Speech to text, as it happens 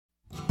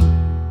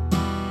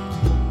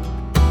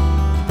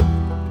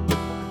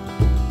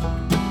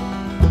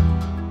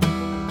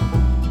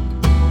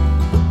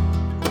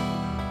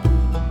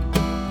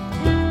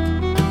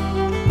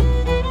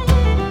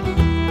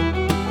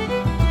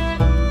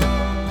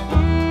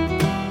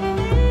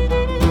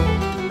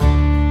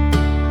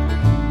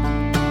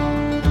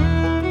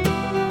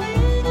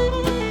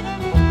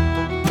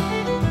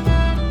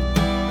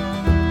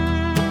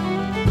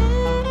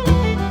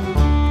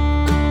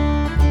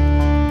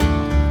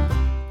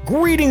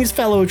Greetings,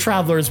 fellow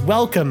travelers.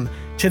 Welcome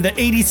to the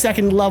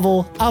 82nd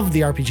level of the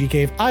RPG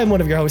Cave. I'm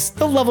one of your hosts,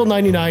 the level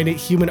 99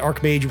 human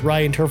archmage,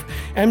 Ryan Turf.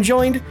 I'm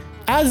joined,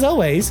 as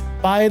always,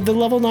 by the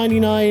level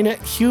 99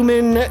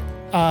 human,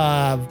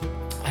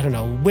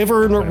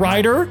 wyvern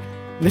rider,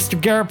 Mr.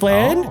 Garrett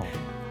Bland. Oh.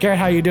 Garrett,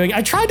 how are you doing?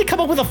 I tried to come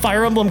up with a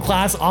Fire Emblem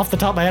class off the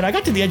top of my head. I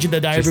got to the edge of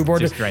the diary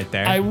board. Just right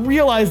there. I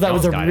realized that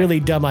was a really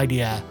dumb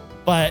idea,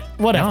 but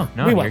whatever.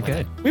 No, we went with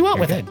it. We went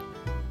with it.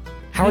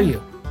 How are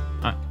you?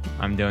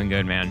 I'm doing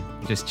good, man.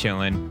 Just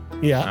chilling.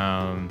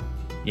 Yeah.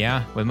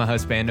 With my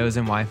husbandos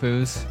and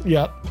waifus.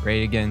 Yep. Ready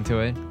to get into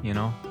it,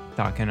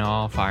 talking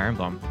all Fire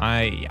Emblem.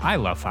 I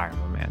love Fire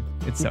Emblem, man.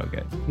 It's so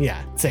good.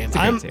 Yeah, same. It's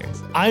a great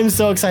series. I'm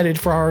so excited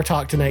for our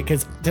talk tonight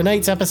because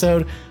tonight's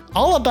episode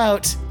all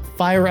about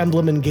Fire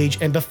Emblem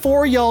Engage. And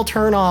before y'all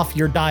turn off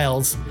your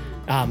dials,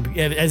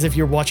 as if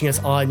you're watching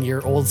us on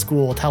your old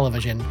school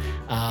television,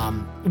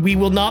 we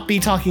will not be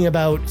talking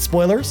about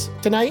spoilers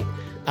tonight.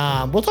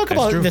 We'll talk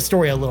about the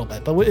story a little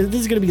bit, but this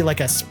is going to be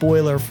like a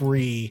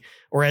spoiler-free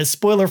or as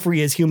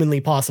spoiler-free as humanly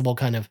possible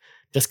kind of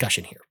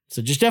discussion here.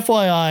 So just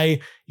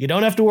FYI, you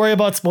don't have to worry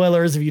about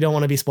spoilers if you don't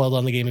want to be spoiled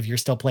on the game if you're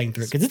still playing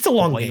through it, because it's a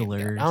long game. I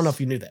don't know if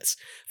you knew this.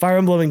 Fire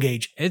Emblem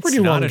Engage. It's pretty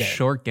not long a game.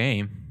 short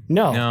game.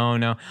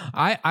 No.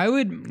 I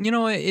would,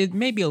 it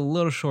may be a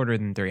little shorter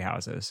than Three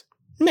Houses.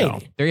 Maybe. So,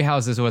 Three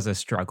Houses was a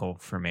struggle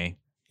for me.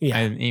 Yeah.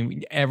 I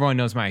mean, everyone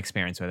knows my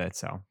experience with it,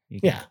 so.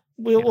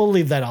 We'll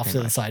leave that off to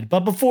the side.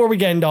 But before we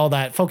get into all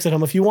that, folks at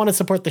home, if you want to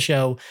support the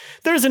show,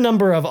 there's a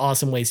number of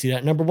awesome ways to do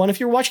that. Number one, if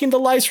you're watching the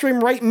live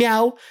stream right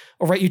now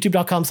over at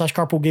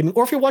youtube.com/carpoolgaming,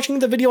 or if you're watching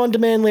the video on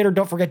demand later,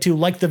 don't forget to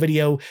like the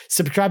video,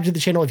 subscribe to the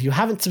channel if you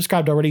haven't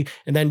subscribed already,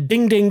 and then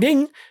ding, ding,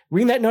 ding,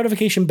 ring that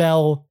notification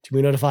bell to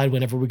be notified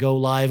whenever we go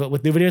live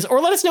with new videos,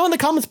 or let us know in the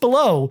comments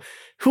below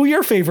who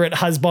your favorite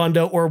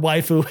husbando or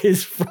waifu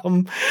is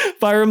from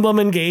Fire Emblem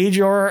Engage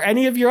or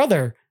any of your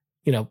other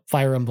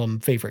Fire Emblem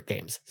favorite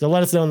games. So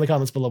let us know in the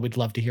comments below. We'd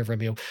love to hear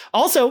from you.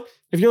 Also,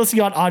 if you're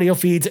listening on audio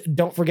feeds,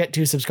 don't forget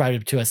to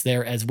subscribe to us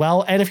there as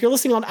well. And if you're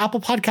listening on Apple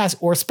Podcasts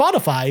or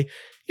Spotify,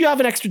 you have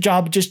an extra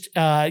job. Just,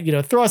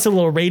 throw us a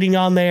little rating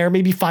on there,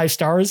 maybe 5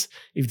 stars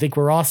if you think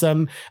we're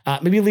awesome.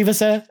 Maybe leave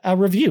us a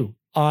review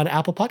on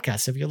Apple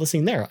Podcasts if you're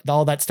listening there.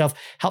 All that stuff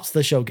helps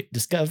the show get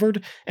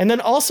discovered. And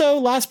then also,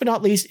 last but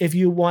not least, if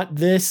you want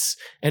this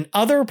and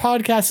other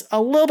podcasts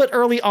a little bit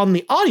early on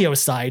the audio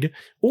side,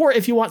 or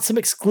if you want some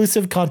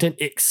exclusive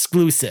content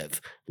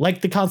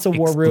like the Console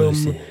War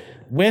Room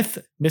with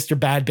Mr.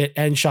 Badbit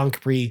and Sean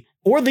Capri,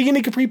 or the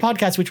Uni Capri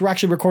podcast, which we're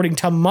actually recording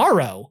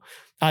tomorrow,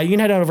 you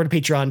can head on over to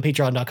Patreon,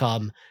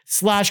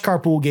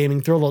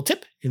 patreon.com/carpoolgaming, throw a little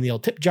tip in the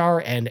old tip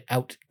jar, and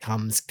out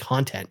comes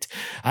content.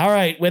 All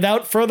right,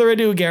 without further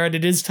ado, Garrett,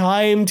 it is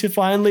time to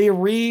finally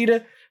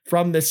read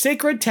from the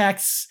sacred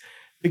texts,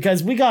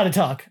 because we got to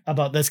talk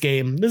about this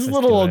game. This is a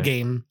little old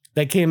game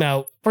that came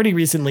out pretty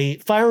recently,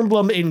 Fire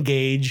Emblem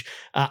Engage.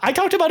 I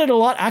talked about it a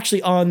lot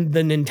actually on the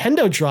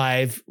Nintendo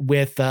Drive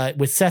with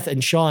Seth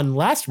and Sean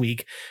last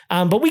week,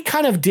 but I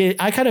kind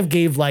of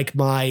gave like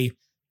my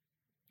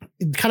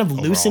kind of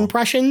loose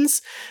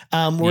impressions,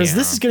 whereas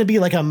this is going to be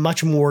like a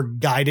much more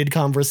guided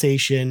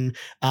conversation.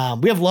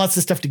 We have lots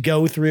of stuff to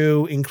go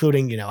through,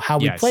 including how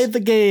we played the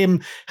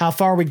game, how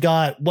far we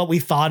got, what we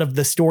thought of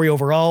the story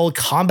overall,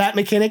 combat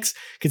mechanics,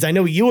 because I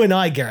know you and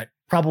I, Garrett,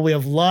 probably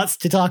have lots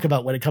to talk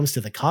about when it comes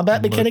to the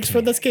combat mechanics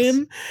for this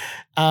game,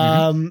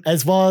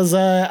 as well as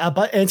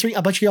answering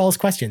a bunch of y'all's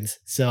questions.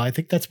 So I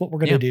think that's what we're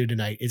going to do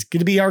tonight. It's going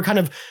to be our kind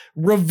of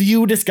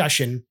review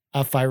discussion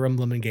of Fire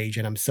Emblem Engage,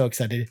 and I'm so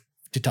excited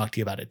to talk to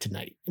you about it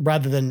tonight.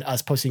 Rather than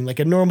us posting like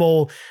a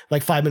normal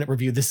 5-minute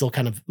review, this will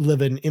kind of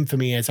live in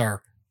infamy as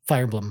our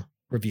Fire Emblem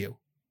review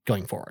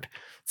going forward.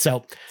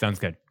 So sounds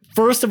good.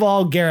 First of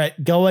all,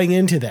 Garrett, going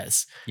into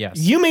this,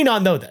 you may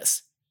not know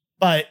this,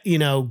 but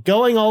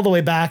going all the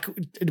way back,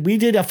 we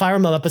did a Fire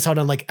Emblem episode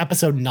on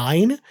episode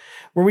 9,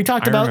 where we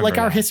talked about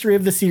our history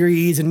of the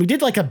series, and we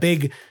did a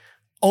big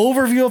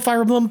overview of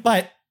Fire Emblem,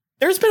 but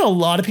there's been a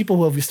lot of people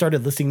who have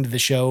started listening to the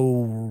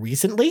show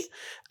recently,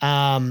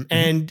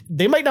 and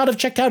they might not have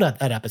checked out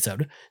that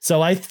episode.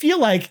 So I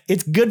feel like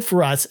it's good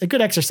for us, a good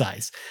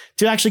exercise,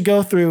 to actually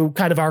go through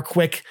kind of our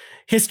quick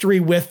history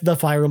with the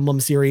Fire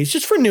Emblem series,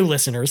 just for new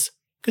listeners.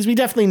 Because we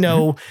definitely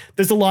know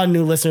there's a lot of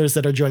new listeners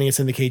that are joining us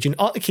in the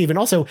cave. And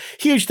also,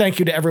 huge thank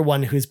you to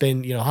everyone who's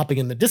been, hopping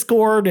in the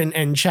Discord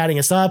and chatting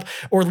us up,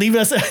 or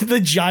leaving us the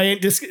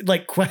giant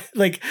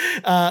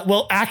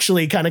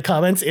actually kind of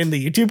comments in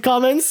the YouTube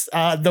comments.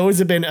 Those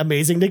have been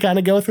amazing to kind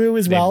of go through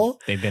as well.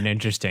 They've been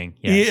interesting.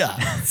 Yes. Yeah.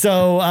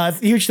 So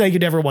huge thank you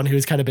to everyone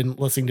who's kind of been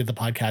listening to the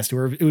podcast,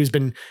 who's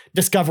been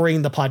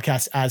discovering the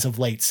podcast as of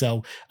late.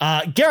 So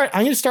Garrett,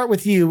 I'm going to start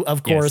with you,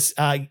 of course.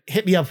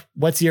 Hit me up.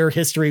 What's your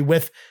history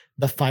with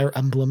the Fire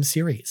Emblem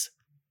series?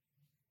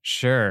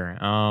 Sure.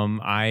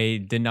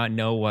 I did not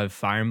know what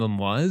Fire Emblem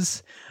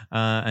was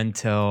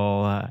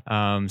until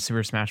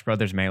Super Smash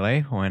Brothers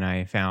Melee, when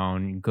I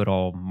found good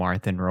old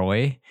Marth and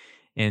Roy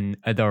in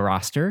the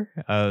roster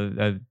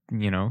of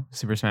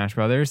Super Smash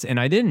Brothers, and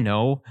I didn't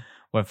know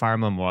what Fire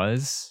Emblem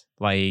was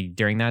like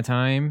during that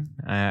time.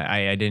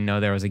 I didn't know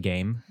there was a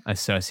game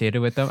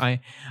associated with them.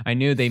 I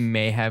knew they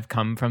may have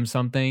come from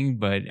something,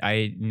 but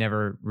I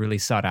never really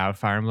sought out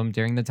Fire Emblem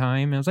during the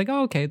time. And I was like,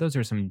 oh, okay, those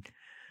are some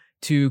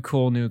two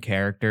cool new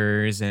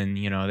characters, and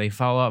they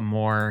follow up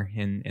more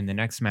in the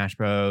next Smash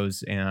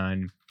Bros.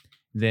 And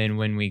then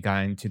when we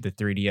got into the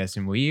 3DS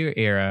and Wii U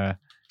era,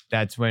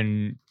 that's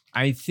when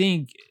I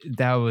think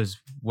that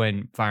was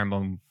when Fire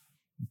Emblem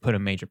put a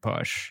major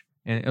push,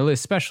 and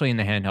especially in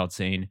the handheld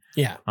scene.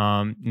 Yeah.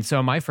 And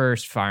so my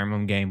first Fire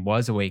Emblem game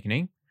was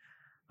Awakening.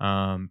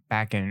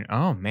 Back in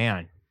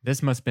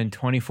this must have been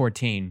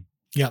 2014.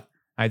 Yep.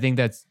 I think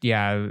that's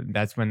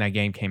when that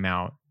game came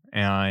out.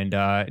 And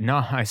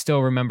I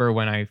still remember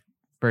when I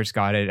first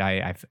got it,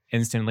 I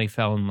instantly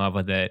fell in love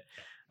with it.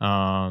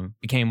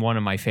 Became one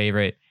of my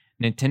favorite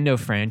Nintendo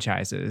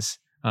franchises,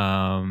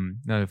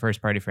 the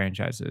first party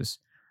franchises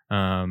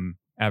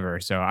ever.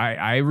 So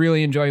I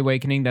really enjoy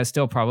Awakening. That's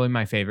still probably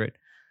my favorite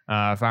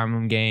Fire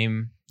Emblem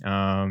game.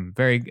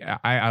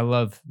 I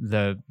love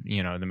the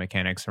the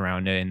mechanics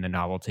around it and the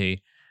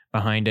novelty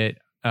behind it.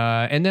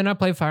 And then I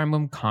played Fire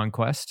Emblem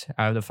Conquest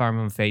out of the Fire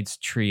Emblem Fates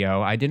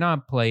trio. I did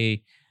not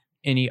play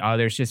any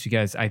others just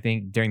because I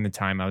think during the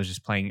time I was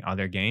just playing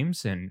other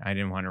games and I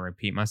didn't want to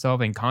repeat myself.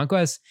 And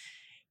Conquest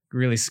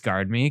really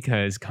scarred me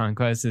because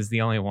Conquest is the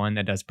only one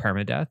that does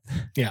permadeath.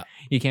 Yeah.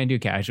 You can't do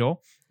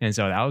casual. And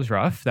so that was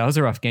rough. That was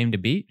a rough game to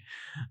beat.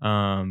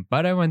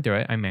 But I went through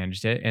it. I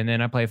managed it. And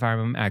then I played Fire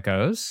Emblem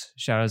Echoes,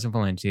 Shadows of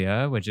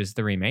Valentia, which is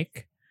the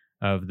remake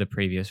of the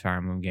previous Fire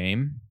Emblem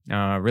game.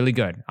 Really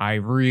good. I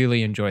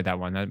really enjoyed that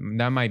one.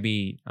 That might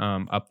be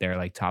up there,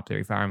 like top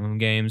 3 Fire Emblem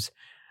games.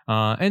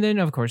 And then,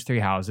 of course,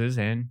 Three Houses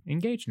and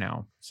Engage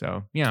now.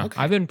 So, yeah,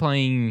 okay. I've been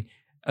playing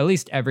at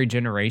least every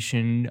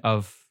generation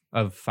of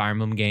Fire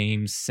Emblem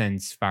games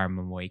since Fire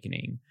Emblem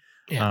Awakening.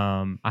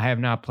 Yeah. I have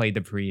not played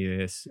the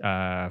previous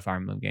Fire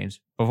Emblem games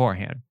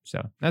beforehand.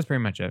 So that's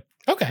pretty much it.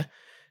 Okay.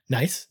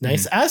 Nice.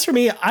 As for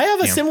me, I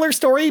have a similar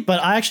story,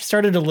 but I actually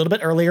started a little bit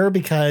earlier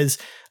because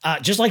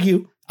just like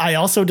you, I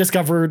also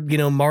discovered,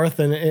 Marth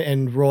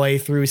and Roy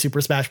through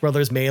Super Smash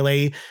Brothers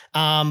Melee.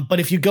 But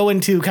if you go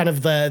into kind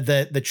of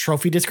the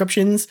trophy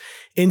descriptions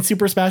in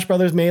Super Smash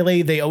Brothers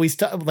Melee, they always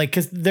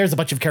because there's a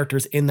bunch of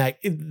characters in that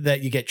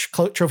you get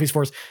trophies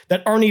for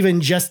that aren't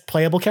even just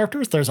playable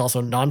characters. There's also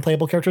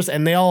non-playable characters,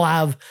 and they all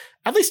have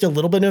at least a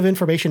little bit of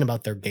information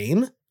about their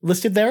game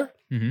listed there.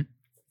 Mm-hmm.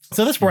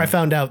 So that's where I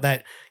found out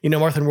that,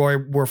 Marth and Roy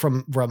were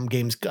from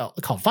games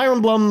called Fire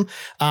Emblem.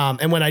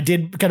 And when I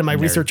did kind of my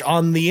research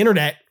on the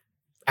internet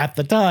at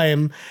the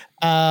time,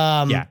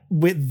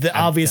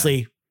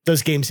 obviously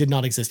those games did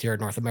not exist here in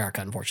North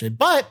America, unfortunately.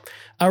 But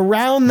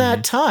around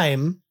that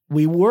time,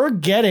 we were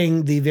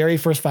getting the very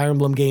first Fire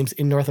Emblem games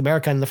in North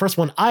America. And the first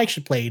one I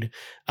actually played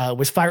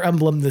was Fire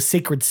Emblem The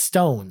Sacred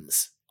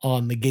Stones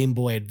on the Game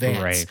Boy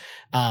Advance.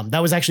 Right.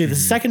 That was actually the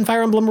second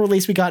Fire Emblem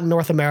release we got in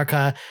North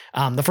America.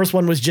 The first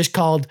one was just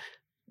called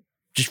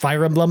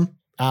Fire Emblem.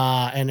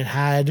 And it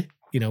had,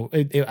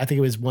 I think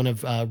it was one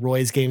of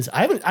Roy's games.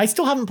 I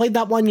still haven't played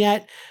that one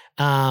yet.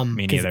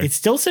 Me neither. It's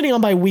still sitting on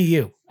my Wii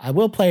U. I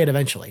will play it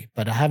eventually,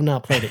 but I have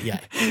not played it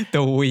yet. The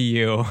Wii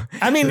U.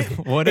 I mean,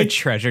 what a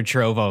treasure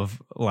trove of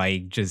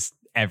just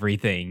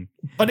everything,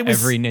 but it was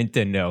every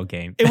Nintendo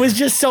game. It was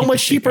just so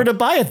much cheaper to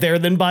buy it there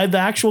than buy the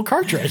actual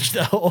cartridge,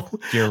 though.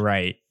 You're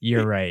right.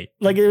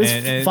 Like it was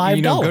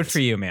 $5. Good for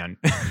you, man.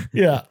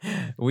 Yeah.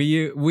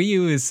 Wii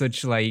U is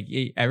such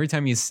every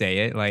time you say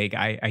it,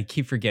 I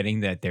keep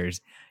forgetting that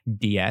there's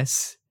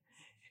DS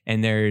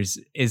and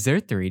is there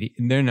 3D?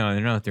 They're no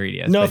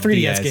 3DS. No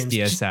 3DS games.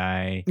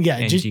 DSi,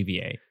 and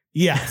GBA.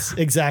 Yes,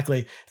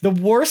 exactly. The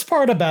worst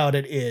part about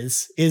it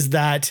is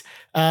that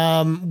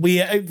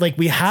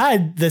we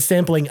had the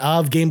sampling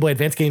of Game Boy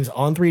Advance games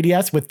on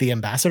 3DS with the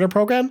Ambassador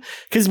program,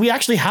 because we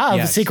actually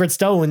have Secret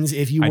Stones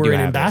if you were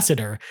an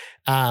ambassador.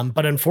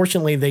 But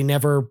unfortunately, they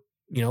never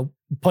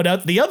put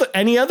out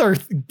any other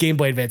Game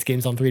Boy Advance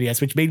games on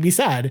 3DS, which made me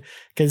sad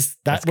because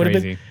that would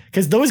have been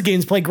because those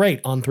games play great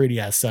on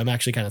 3DS. So I'm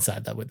actually kind of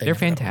sad that they're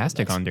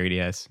fantastic on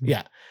 3DS.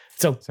 Yeah.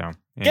 So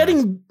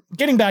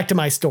getting back to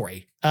my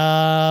story.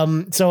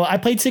 So I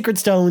played Secret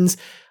Stones.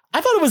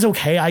 I thought it was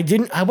okay.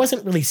 I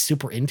wasn't really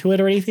super into it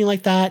or anything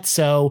like that.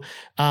 So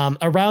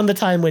around the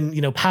time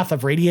when, Path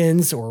of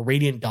Radiance or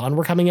Radiant Dawn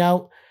were coming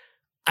out,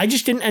 I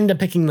just didn't end up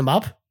picking them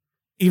up,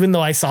 even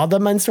though I saw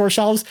them on store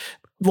shelves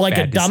like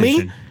a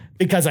dummy,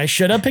 because I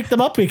should have picked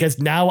them up, because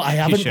now I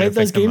haven't played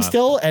those games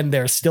still, and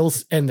they're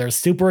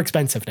super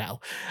expensive now.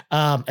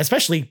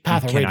 Especially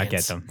Path of Radiance.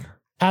 Get them.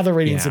 Path of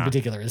Radiance in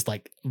particular is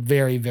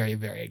very, very,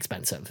 very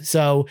expensive.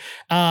 So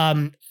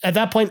at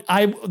that point,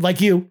 I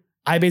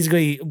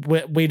basically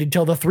waited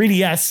till the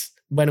 3DS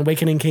when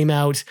Awakening came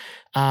out.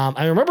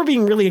 I remember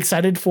being really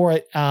excited for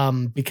it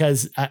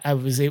because I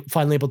was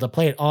finally able to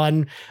play it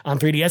on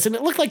 3DS, and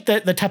it looked like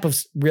the type of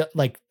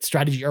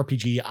strategy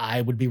RPG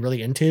I would be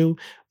really into.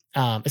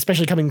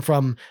 especially coming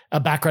from a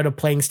background of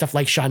playing stuff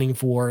like Shining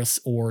Force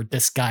or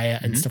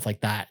Disgaea and stuff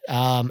like that.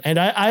 And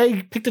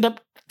I picked it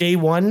up day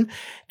one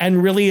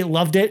and really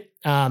loved it.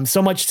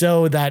 So much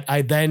so that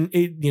I then,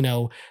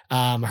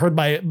 heard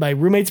my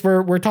roommates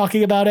were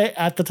talking about it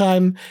at the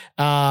time.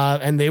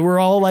 And they were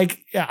all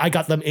like, I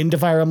got them into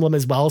Fire Emblem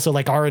as well. So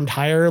like our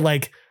entire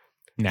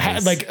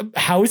nice.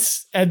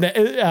 House and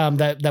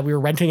that we were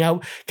renting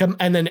out,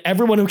 and then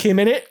everyone who came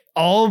in it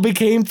all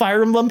became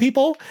Fire Emblem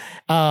people,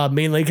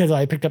 mainly because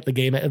I picked up the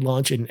game at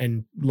launch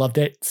and loved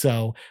it.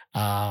 So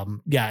I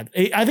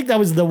think that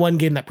was the one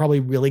game that probably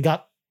really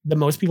got the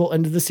most people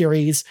into the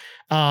series.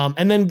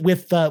 And then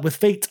with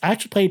Fate, I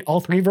actually played all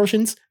three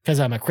versions because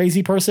I'm a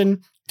crazy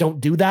person. Don't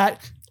do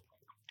that.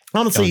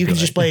 Honestly, you can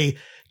just play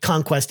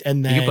Conquest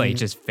and then you can play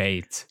just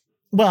Fate.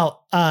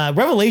 Well,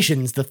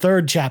 Revelations, the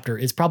third chapter,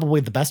 is probably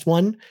the best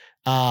one.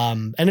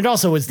 And it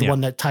also is the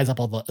one that ties up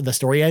all the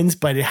story ends,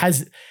 but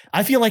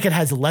I feel like it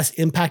has less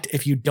impact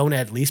if you don't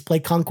at least play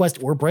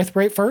Conquest or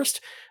Birthright first.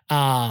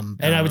 And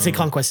I would say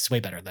Conquest is way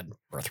better than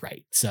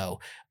Birthright. So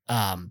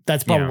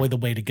that's probably the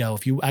way to go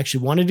if you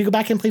actually wanted to go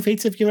back and play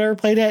Fates if you've never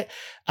played it.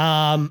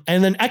 And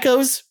then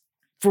Echoes,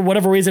 for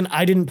whatever reason,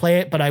 I didn't play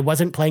it, but I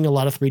wasn't playing a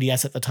lot of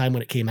 3DS at the time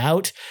when it came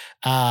out.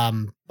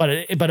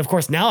 But of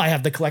course now I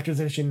have the collector's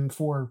edition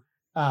for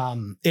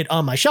it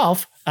on my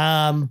shelf.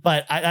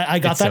 But I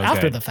got that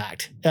after the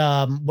fact.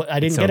 I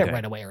didn't get it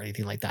right away or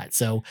anything like that.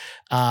 So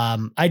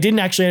I didn't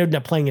actually end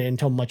up playing it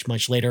until much,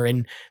 much later.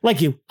 And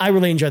like you, I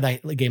really enjoyed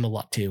that game a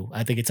lot too.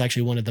 I think it's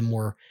actually one of the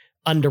more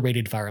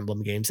underrated Fire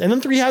Emblem games. And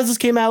then Three Houses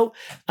came out.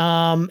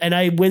 And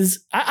I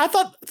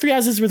thought Three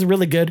Houses was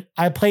really good.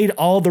 I played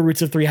all the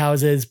Roots of Three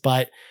Houses,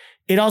 but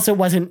it also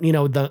wasn't,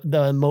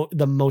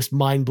 the most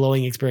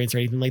mind-blowing experience or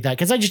anything like that.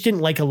 Cause I just didn't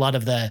like a lot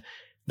of the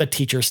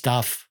teacher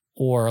stuff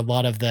or a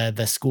lot of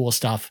the school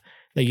stuff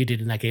that you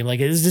did in that game. Like,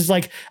 it's just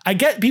like, I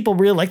get people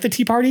really like the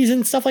tea parties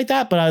and stuff like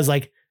that, but I was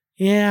like,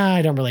 yeah,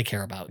 I don't really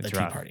care about the tea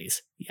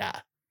parties.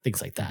 Yeah. Things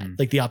like that.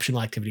 Like the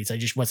optional activities, I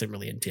just wasn't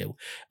really into,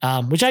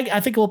 which I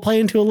think we'll play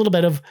into a little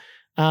bit of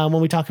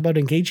when we talk about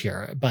Engage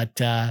here. But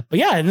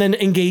yeah, and then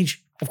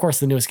Engage, of course,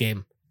 the newest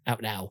game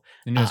out now.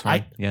 The newest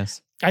one,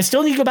 yes. I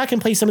still need to go back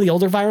and play some of the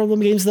older Fire Emblem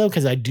games though,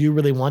 because I do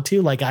really want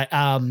to. Like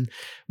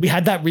we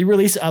had that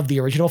re-release of the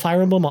original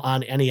Fire Emblem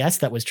on NES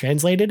that was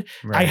translated.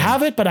 Right. I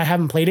have it, but I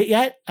haven't played it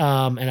yet.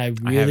 And I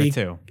really,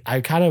 I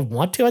kind of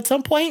want to at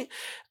some point.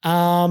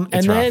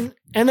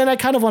 And then I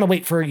kind of want to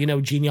wait for,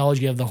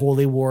 Genealogy of the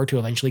Holy War to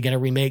eventually get a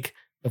remake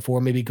before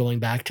maybe going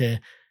back to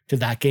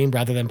that game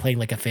rather than playing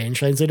like a fan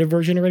translated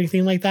version or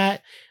anything like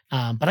that.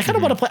 But I kind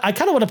of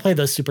want to play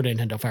those Super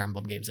Nintendo Fire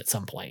Emblem games at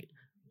some point.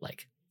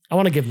 Like, I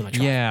want to give them a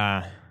try.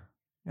 Yeah.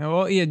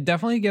 Well, yeah,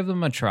 definitely give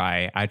them a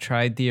try. I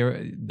tried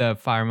the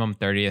Fire Emblem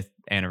 30th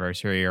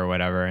anniversary or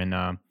whatever,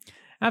 and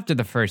after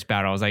the first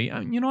battle, I was like,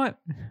 you know what,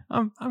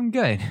 I'm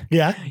good.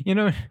 Yeah.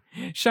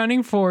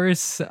 Shining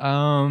Force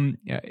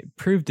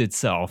proved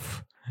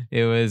itself.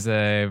 It was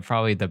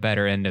probably the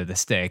better end of the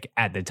stick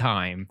at the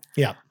time.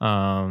 Yeah.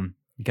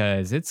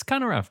 Because it's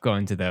kind of rough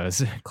going to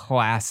those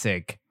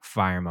classic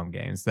Fire Emblem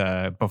games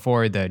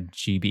before the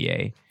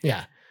GBA.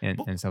 Yeah.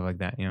 And stuff like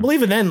that. Well,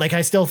 even then, like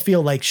I still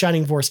feel like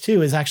Shining Force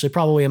 2 is actually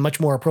probably a much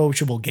more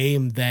approachable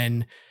game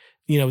than,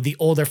 the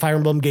older Fire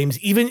Emblem games,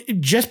 even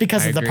just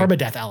because of the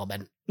permadeath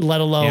element,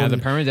 let alone. Yeah, the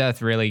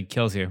permadeath really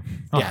kills you.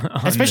 Yeah,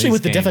 especially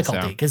with the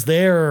difficulty, because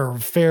they're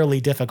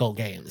fairly difficult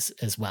games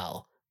as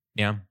well.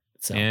 Yeah.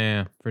 So,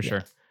 yeah, for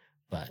sure.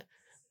 But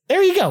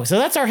there you go. So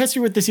that's our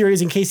history with the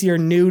series. In case you're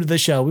new to the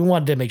show, we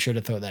wanted to make sure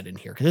to throw that in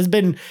here because it's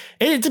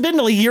been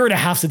a year and a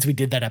half since we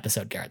did that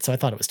episode, Garrett. So I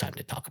thought it was time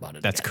to talk about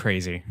it. That's again.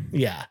 Crazy.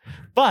 Yeah,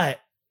 but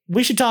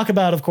we should talk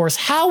about, of course,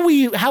 how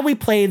we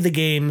played the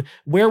game,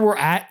 where we're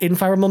at in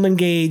Fire Emblem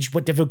Engage,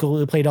 what difficulty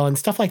we played on,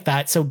 stuff like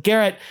that. So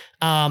Garrett,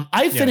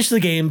 I finished the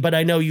game, but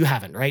I know you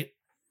haven't, right?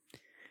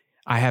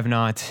 I have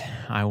not.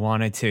 I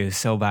wanted to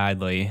so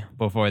badly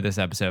before this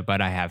episode, but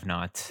I have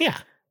not. Yeah.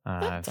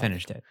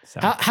 Finished it. So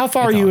how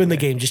far are you in the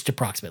game? Just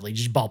approximately,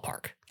 just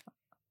ballpark.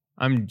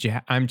 I'm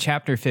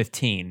chapter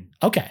 15.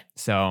 Okay.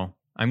 So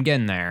I'm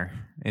getting there.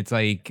 It's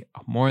like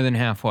more than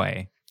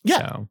halfway. Yeah.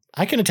 So,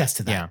 I can attest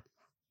to that. Yeah.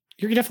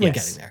 You're definitely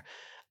getting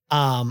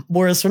there.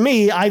 Whereas for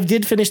me, I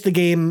did finish the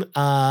game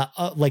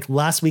like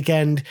last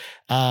weekend.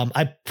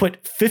 I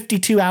put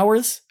 52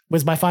 hours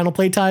was my final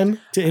playtime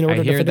in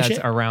order to finish it. I hear that's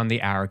around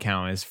the hour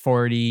count is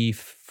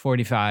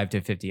 45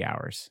 to 50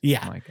 hours. Yeah.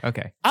 I'm like,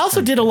 okay. I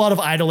also did a lot of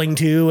idling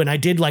too, and I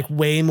did like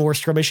way more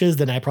skirmishes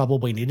than I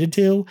probably needed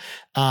to,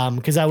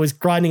 because I was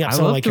grinding up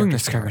some of my doing the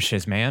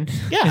skirmishes, man.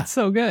 Yeah. It's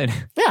so good.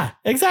 Yeah,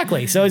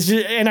 exactly. So it's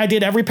just, and I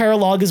did every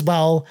paralogue as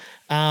well,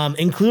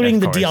 including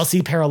the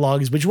DLC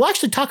paralogues, which we'll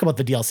actually talk about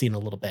the DLC in a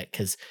little bit,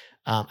 because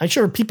I'm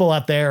sure people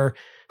out there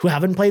who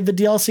haven't played the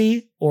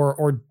DLC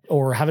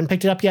or haven't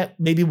picked it up yet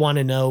maybe want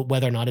to know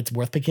whether or not it's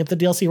worth picking up the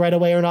DLC right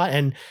away or not.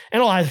 And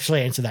I'll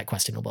actually answer that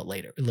question a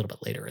little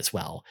bit later as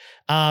well.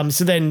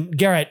 So then,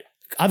 Garrett,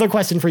 other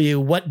question for you.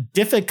 What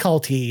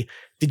difficulty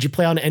did you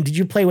play on, and did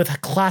you play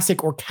with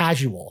classic or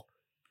casual?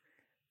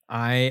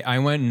 I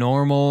went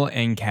normal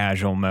and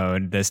casual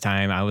mode this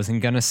time. I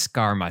wasn't gonna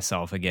scar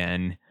myself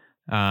again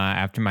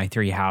after my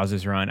Three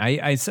Houses run.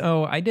 I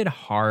did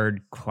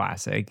hard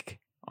classic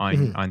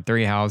Mhm. on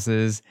Three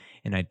Houses,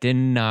 and I did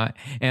not.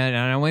 And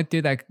I went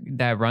through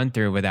that run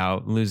through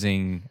without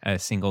losing a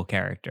single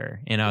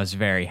character, and I was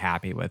very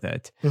happy with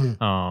it.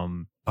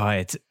 Mhm.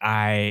 But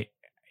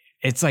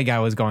it's like I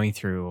was going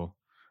through,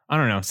 I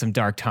don't know, some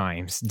dark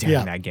times during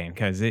Yeah. that game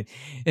because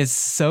it's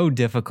so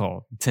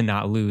difficult to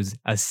not lose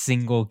a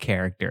single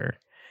character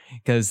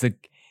because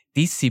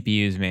these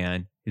CPUs,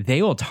 man,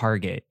 they will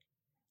target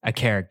a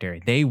character.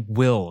 They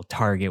will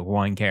target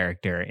one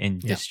character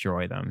and Yeah.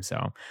 destroy them.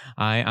 So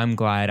I'm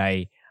glad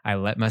I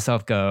let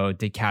myself go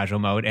to casual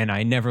mode and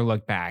I never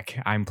look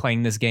back. I'm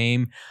playing this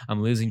game.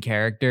 I'm losing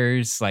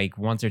characters like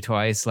once or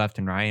twice left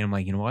and right. And I'm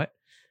like, you know what?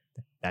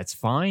 That's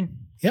fine.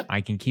 Yep.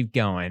 I can keep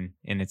going.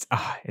 And it's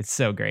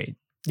so great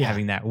Yeah.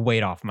 having that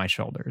weight off my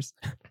shoulders.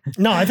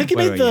 No, I think you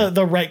What made about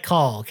the right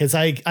call because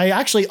I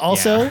actually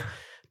also Yeah.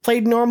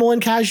 played normal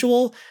and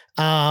casual,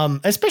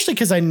 especially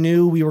because I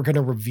knew we were going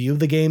to review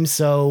the game.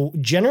 So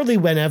generally,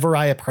 whenever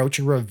I approach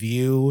a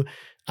review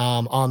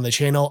on the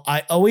channel,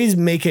 I always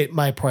make it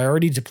my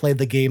priority to play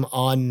the game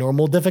on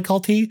normal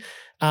difficulty,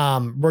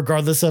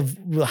 regardless of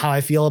how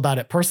I feel about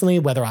it personally,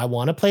 whether I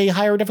want to play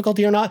higher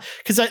difficulty or not,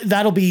 because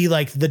that'll be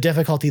like the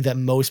difficulty that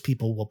most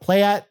people will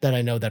play at that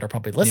I know that are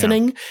probably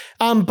listening.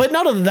 But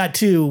not only that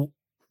too,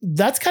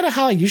 that's kind of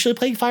how I usually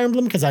play Fire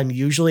Emblem because I'm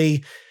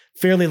usually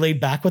fairly laid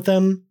back with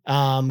them.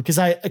 Because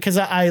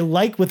I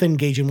like with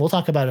engaging. We'll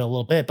talk about it a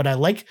little bit, but I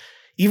like,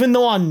 even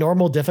though on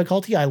normal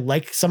difficulty, I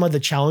like some of the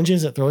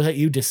challenges it throws at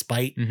you.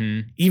 Despite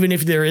even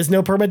if there is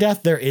no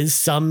permadeath, there is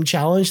some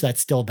challenge that's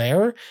still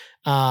there.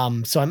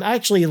 So I'm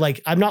actually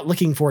like, I'm not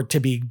looking for it to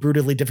be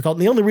brutally difficult.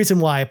 And the only reason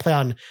why I play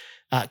on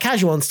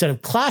casual instead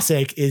of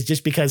classic is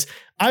just because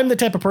I'm the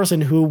type of person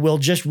who will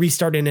just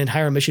restart an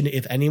entire mission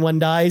if anyone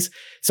dies.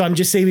 So I'm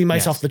just saving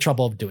myself the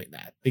trouble of doing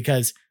that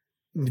because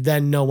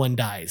then no one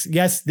dies.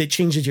 Yes, it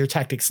changes your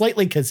tactics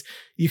slightly because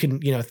you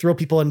can, throw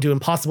people into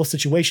impossible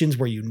situations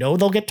where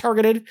they'll get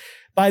targeted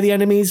by the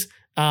enemies.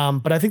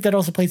 But I think that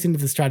also plays into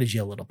the strategy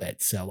a little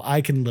bit. So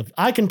I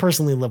can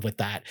personally live with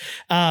that.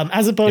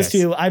 As opposed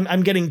to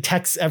I'm getting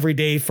texts every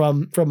day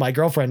from my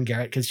girlfriend,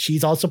 Garrett, because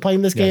she's also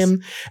playing this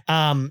game.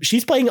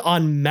 She's playing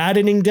on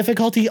maddening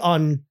difficulty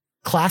on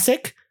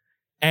classic.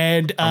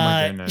 And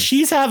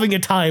she's having a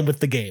time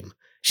with the game.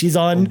 She's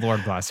on.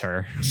 Lord bless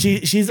her.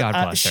 She's God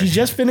bless she her.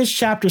 just finished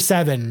chapter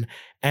 7,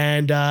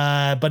 and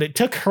but it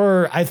took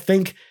her, I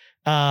think,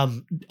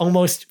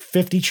 almost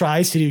 50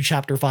 tries to do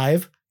chapter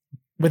 5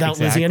 without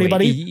losing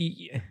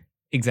anybody.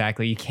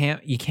 Exactly. You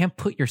can't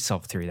put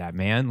yourself through that,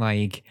 man.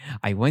 Like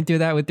I went through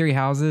that with Three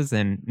Houses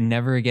and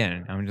never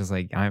again. I'm just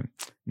like,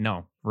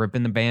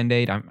 ripping the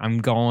Band-Aid. I'm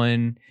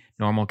going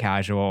normal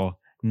casual,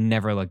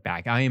 never look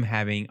back. I am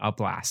having a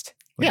blast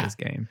with this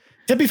game.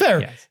 To be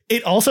fair,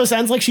 it also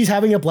sounds like she's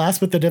having a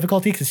blast with the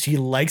difficulty because she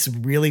likes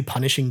really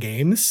punishing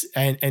games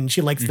and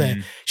she likes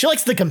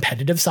the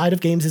competitive side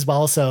of games as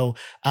well. So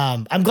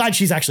I'm glad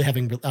she's actually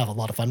having a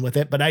lot of fun with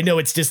it. But I know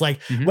it's just like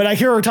when I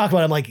hear her talk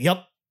about it, I'm like,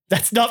 yep,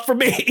 that's not for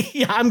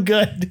me. I'm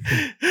good.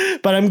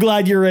 But I'm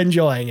glad you're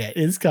enjoying it.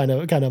 Is kind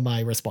of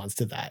my response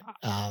to that.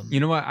 You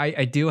know what?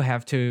 I do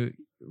have to,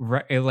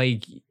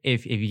 like,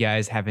 if you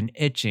guys have an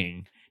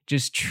itching,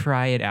 just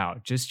try it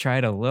out. Just try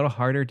it a little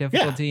harder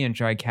difficulty and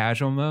try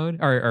casual mode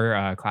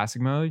or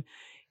classic mode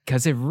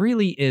because it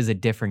really is a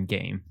different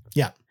game.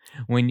 Yeah.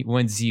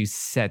 Once you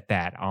set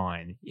that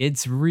on,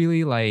 it's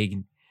really like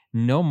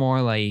no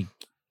more like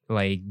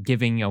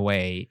giving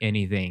away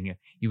anything.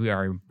 You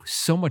are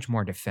so much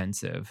more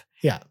defensive.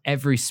 Yeah.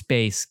 Every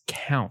space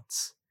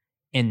counts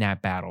in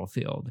that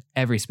battlefield.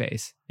 Every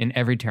space in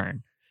every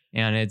turn,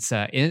 and it's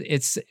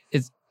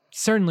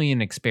certainly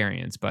an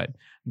experience, but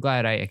I'm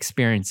glad I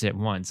experienced it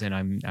once and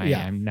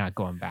I'm not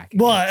going back.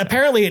 Well,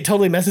 apparently it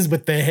totally messes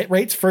with the hit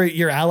rates for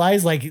your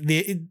allies. Like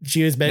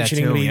she was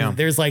mentioning to me,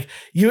 there's like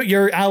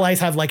your allies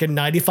have like a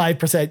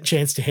 95%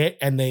 chance to hit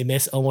and they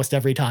miss almost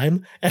every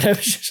time. And I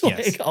was just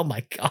like, oh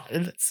my God,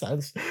 that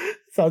sounds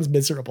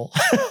miserable.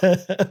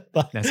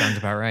 But, that sounds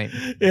about right.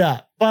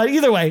 Yeah. But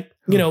either way,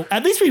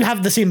 at least we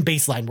have the same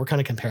baseline we're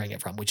kind of comparing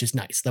it from, which is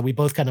nice that we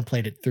both kind of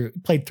played through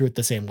it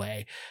the same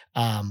way,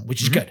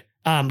 which is good.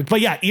 But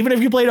yeah, even if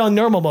you played on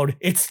normal mode,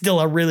 it's still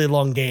a really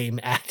long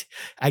game at,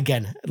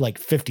 again, like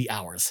 50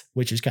 hours,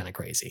 which is kind of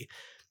crazy.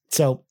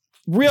 So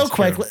real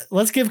quick,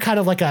 let's give kind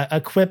of like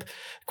a quick,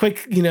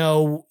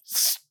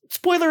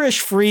 spoilerish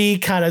free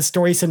kind of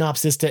story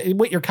synopsis to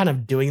what you're kind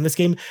of doing in this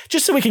game,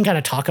 just so we can kind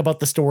of talk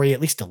about the story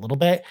at least a little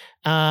bit.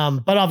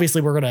 But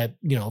obviously we're going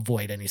to,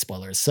 avoid any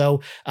spoilers.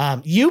 So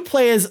you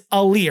play as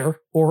Alir,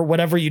 or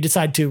whatever you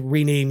decide to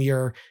rename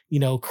your,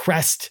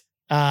 crest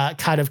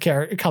kind of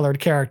colored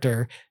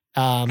character.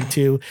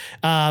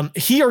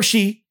 He or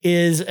she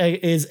is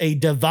a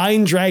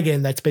divine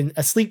dragon that's been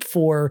asleep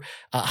for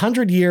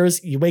 100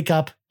 years. You wake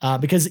up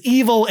because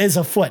evil is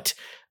afoot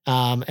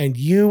And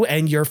you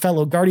and your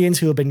fellow guardians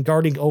who have been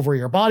guarding over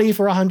your body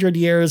for 100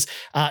 years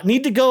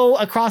need to go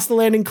across the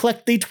land and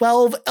collect the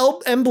 12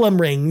 emblem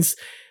rings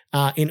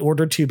in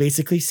order to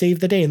basically save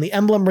the day. And the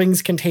emblem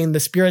rings contain the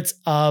spirits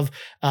of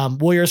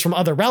warriors from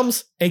other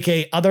realms,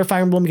 aka other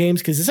Fire Emblem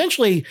games, because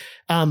essentially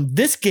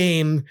this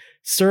game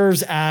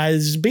serves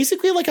as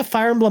basically like a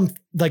Fire Emblem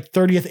like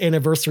 30th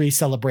anniversary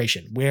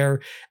celebration, where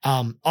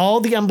all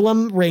the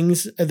emblem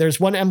rings, there's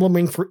one emblem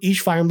ring for each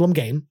Fire Emblem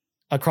game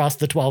across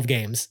the 12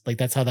 games. Like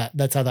that's how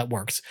that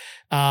works.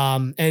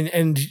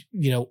 And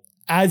you know,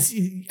 as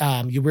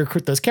you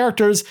recruit those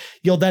characters,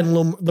 you'll then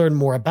learn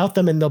more about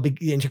them, and they'll be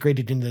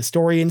integrated into the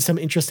story in some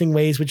interesting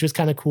ways, which was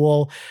kind of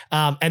cool.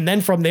 And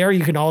then from there,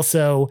 you can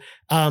also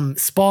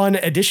spawn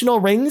additional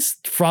rings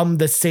from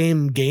the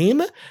same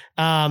game.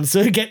 So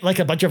you get like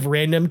a bunch of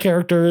random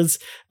characters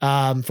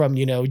from,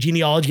 you know,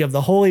 Genealogy of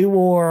the Holy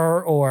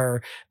War,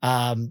 or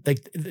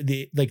like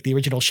the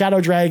original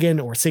Shadow Dragon,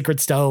 or Sacred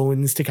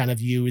Stones to kind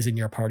of use in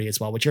your party as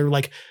well, which are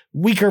like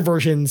weaker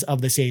versions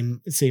of the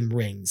same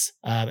rings.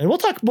 And we'll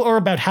talk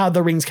more about how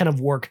the rings kind of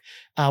work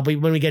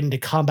when we get into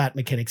combat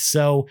mechanics.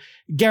 So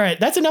Garrett,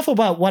 that's enough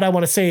about what I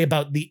want to say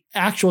about the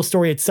actual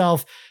story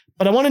itself,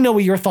 but I want to know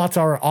what your thoughts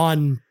are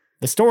on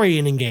the story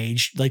in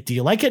Engage. Like, do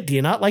you like it? Do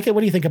you not like it? What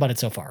do you think about it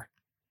so far?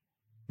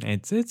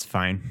 It's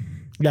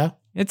fine. Yeah.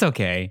 It's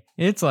okay.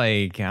 It's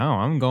like, oh,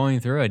 I'm going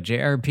through a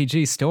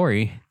JRPG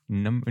story,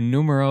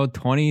 numero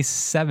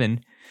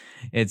 27.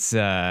 It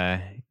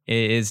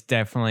is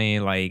definitely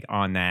like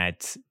on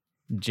that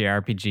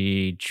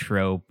JRPG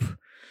trope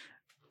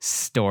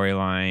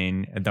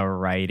storyline, the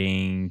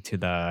writing to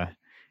the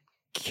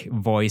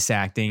voice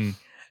acting.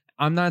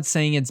 I'm not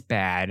saying it's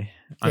bad.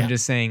 I'm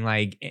just saying,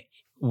 like,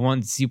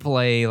 once you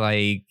play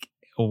like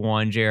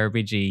one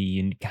JRPG,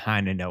 you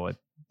kind of know what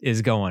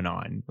is going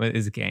on with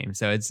this game,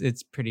 so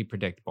it's pretty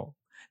predictable.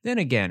 Then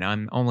again,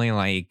 I'm only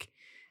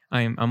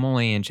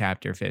in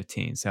chapter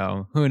 15,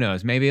 so who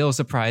knows? Maybe it'll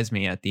surprise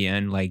me at the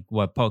end, like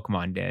what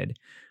Pokemon did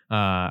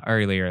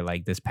earlier,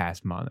 like this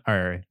past month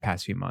or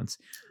past few months.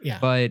 Yeah.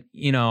 But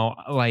you know,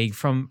 like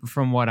from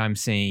what I'm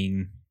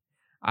seeing,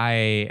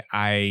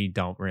 I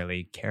don't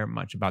really care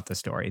much about the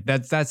story.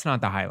 That's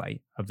not the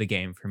highlight of the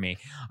game for me.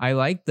 I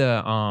like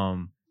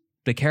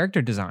the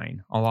character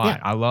design a lot. Yeah.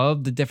 I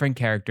love the different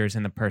characters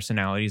and the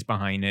personalities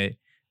behind it.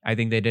 I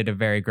think they did a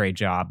very great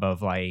job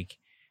of like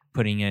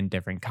putting in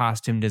different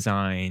costume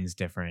designs,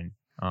 different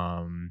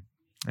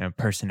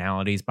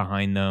personalities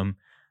behind them.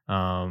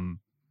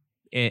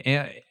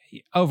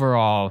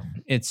 Overall,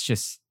 it's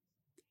just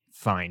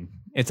fine.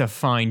 It's a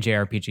fine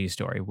JRPG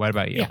story. What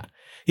about you?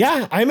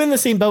 Yeah, I'm in the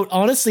same boat.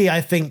 Honestly,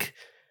 I think,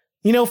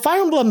 you know,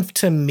 Fire Emblem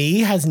to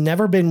me has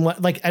never been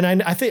like,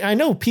 and I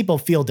know people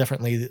feel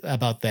differently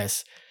about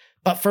this,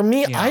 but for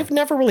me, I've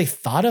never really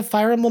thought of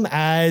Fire Emblem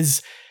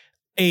as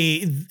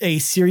a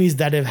series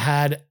that have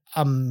had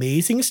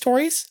amazing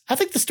stories. I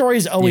think the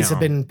stories always have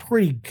been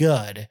pretty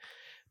good,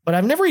 but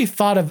I've never really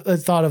thought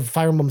of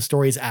Fire Emblem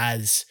stories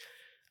as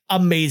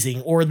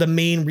amazing or the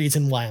main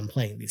reason why I'm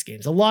playing these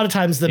games. A lot of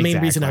times the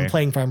main reason I'm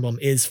playing Fire Emblem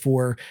is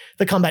for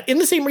the combat. In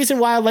the same reason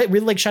why I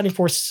really like Shining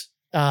Force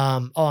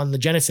on the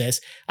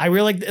Genesis. I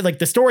really like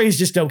the story is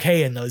just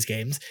okay in those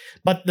games,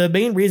 but the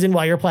main reason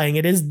why you're playing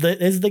it is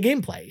the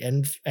gameplay.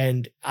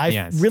 And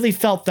I really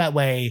felt that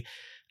way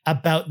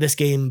about this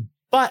game.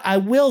 But I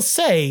will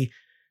say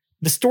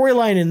the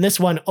storyline in this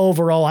one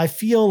overall, I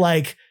feel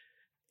like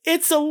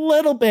it's a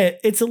little bit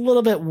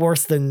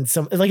worse than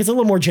some, like it's a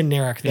little more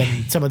generic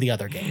than some of the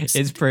other games.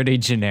 It's pretty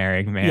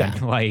generic, man.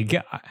 Yeah. Like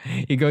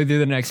you go through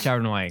the next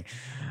chapter and like,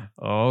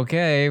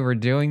 okay, we're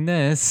doing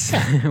this.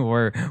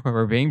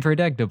 we're being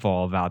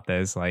predictable about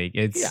this. Like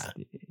it's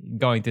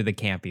going through the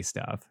campy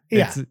stuff.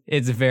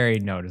 It's very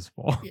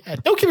noticeable. Yeah,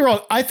 don't get me wrong.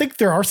 I think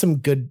there are some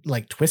good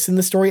like twists in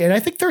the story, and I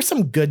think there's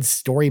some good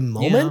story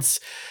moments.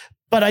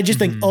 But I just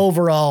think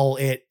overall,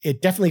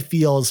 it definitely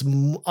feels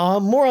more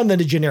on the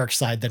generic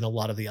side than a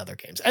lot of the other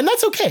games. And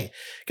that's okay.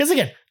 Because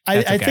again,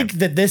 I think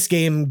that this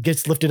game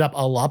gets lifted up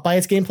a lot by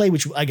its gameplay,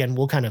 which again,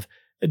 we'll kind of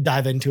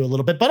dive into a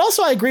little bit. But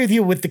also I agree with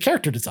you with the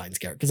character designs,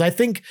 Garrett, because I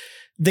think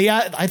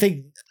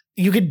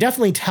you could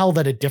definitely tell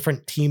that a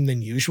different team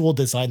than usual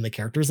designed the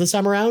characters this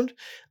time around.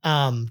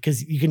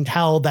 Because you can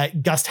tell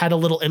that Gust had a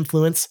little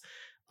influence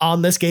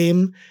on this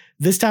game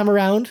this time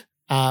around.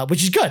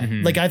 Which is good.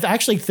 Mm-hmm. Like I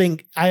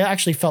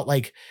actually felt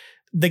like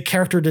the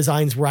character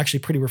designs were actually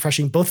pretty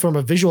refreshing, both from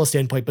a visual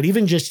standpoint, but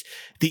even just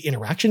the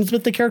interactions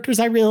with the characters.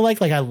 I really like.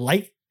 Like I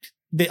like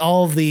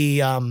all of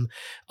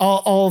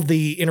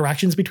the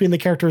interactions between the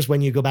characters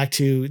when you go back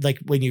to like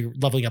when you're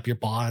leveling up your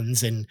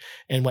bonds and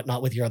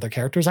whatnot with your other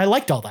characters. I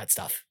liked all that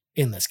stuff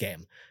in this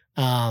game.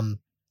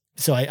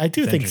 So I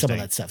do think some of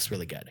that stuff's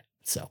really good.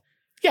 So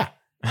yeah.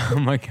 Oh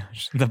my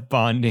gosh, the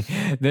bonding.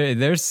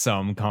 There's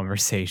some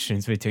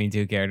conversations between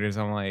two characters.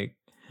 I'm like,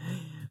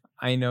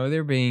 I know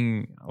they're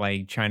being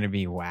like trying to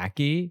be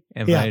wacky,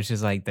 but it's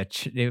just like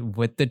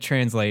with the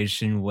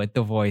translation, with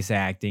the voice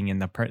acting,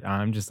 and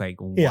I'm just like,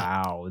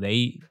 wow,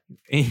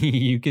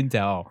 you can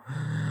tell.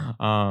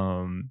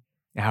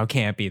 how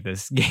campy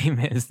this game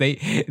is.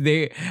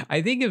 They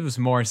I think it was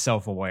more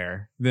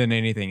self-aware than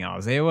anything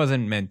else. It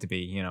wasn't meant to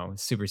be,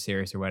 super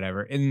serious or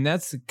whatever. And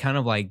that's kind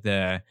of like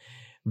the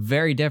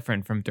very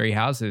different from Three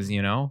Houses.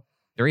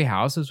 Three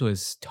Houses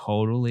was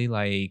totally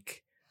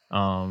like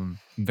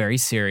very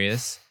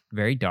serious,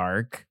 very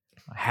dark.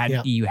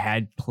 You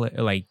had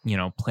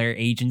player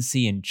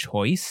agency and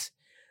choice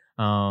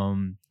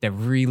that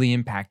really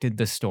impacted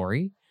the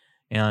story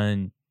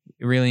and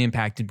it really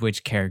impacted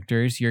which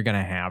characters you're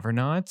gonna have or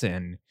not,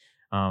 and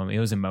it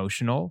was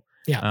emotional.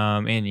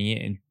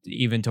 And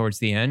even towards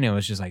the end, it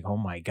was just like, oh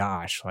my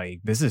gosh,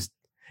 like this is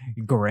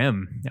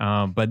grim.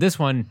 But this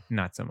one,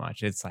 not so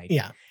much. It's like,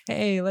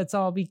 hey, let's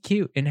all be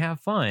cute and have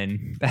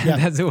fun.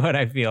 That's what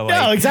I feel like.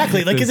 No,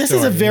 exactly. Like this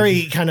is a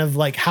very kind of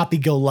like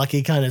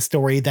happy-go-lucky kind of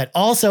story that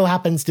also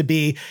happens to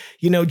be,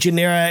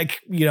 generic,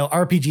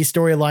 RPG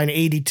storyline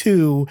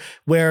 82,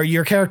 where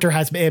your character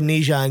has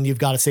amnesia and you've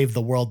got to save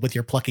the world with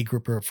your plucky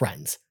group of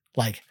friends.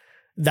 Like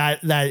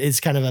that is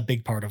kind of a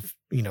big part of,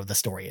 the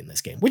story in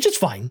this game, which is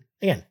fine.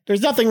 Again,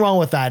 there's nothing wrong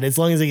with that as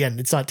long as, again,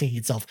 it's not taking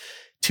itself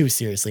too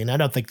seriously. And I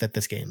don't think that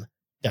this game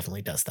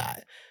definitely does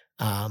that.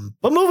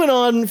 But moving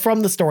on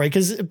from the story,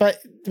 but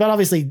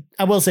obviously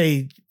I will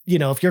say,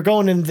 if you're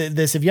going into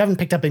this, if you haven't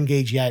picked up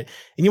Engage yet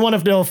and you want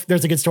to know if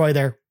there's a good story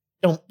there,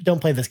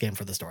 don't play this game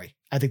for the story.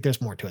 I think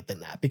there's more to it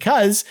than that,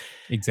 because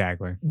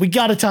exactly we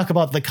got to talk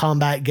about the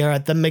combat,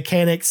 Garrett, the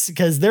mechanics,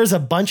 because there's a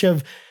bunch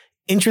of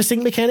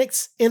interesting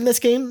mechanics in this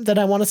game that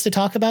I want us to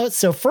talk about.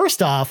 So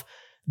first off,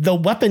 the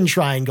weapon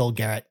triangle,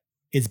 Garrett,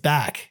 is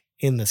back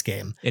in this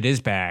game. It is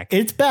back.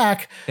 It's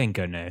back. Thank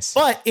goodness.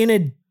 But in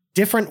a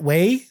different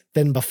way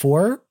than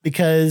before,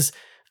 because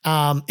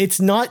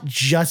it's not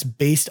just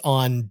based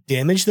on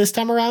damage this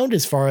time around,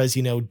 as far as,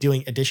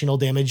 doing additional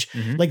damage.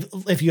 Mm-hmm. Like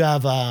if you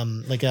have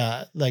like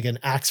an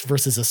axe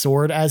versus a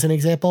sword, as an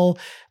example,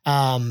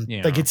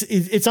 like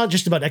it's not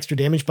just about extra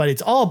damage, but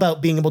it's all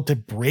about being able to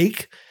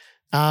break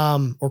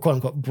or quote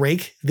unquote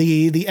break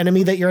the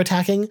enemy that you're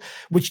attacking,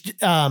 which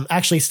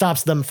actually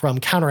stops them from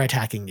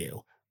counterattacking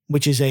you,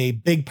 which is a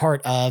big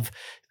part of,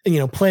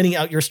 planning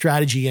out your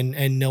strategy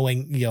and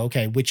knowing,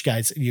 okay, which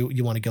guys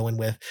you want to go in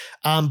with.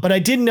 But I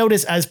did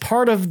notice, as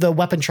part of the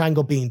weapon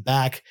triangle being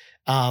back,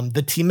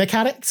 the team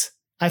mechanics,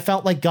 I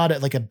felt like got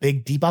it like a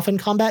big debuff in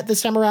combat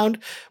this time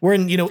around. Where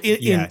in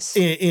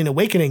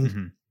Awakening,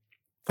 mm-hmm.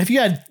 if you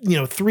had,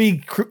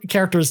 three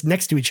characters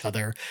next to each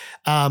other,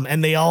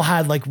 and they all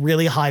had like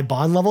really high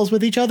bond levels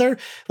with each other,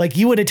 like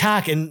you would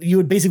attack and you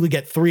would basically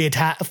get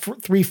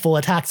three full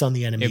attacks on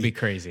the enemy. It'd be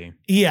crazy.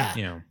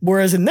 Yeah.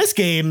 Whereas in this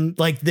game,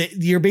 like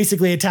you're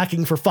basically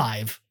attacking for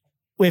 5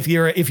 if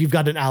you've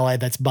got an ally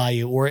that's by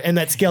you, and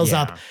that scales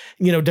up,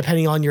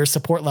 depending on your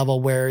support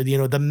level, where,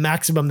 the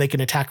maximum they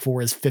can attack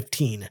for is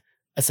 15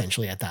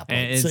 essentially at that point.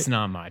 And it's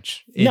not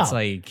much. It's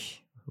like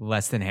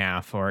less than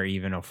half or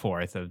even a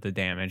fourth of the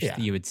damage that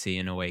you would see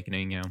in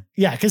Awakening.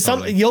 Yeah, because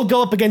you'll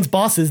go up against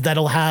bosses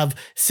that'll have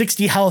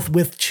 60 health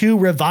with 2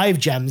 revive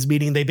gems,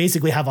 meaning they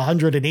basically have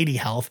 180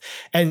 health,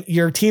 and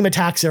your team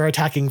attacks are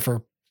attacking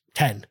for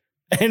 10.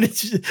 And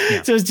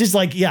so it's just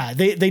like,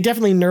 they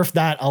definitely nerfed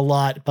that a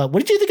lot. But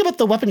what did you think about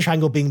the weapon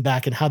triangle being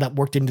back and how that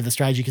worked into the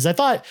strategy? Because I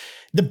thought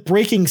the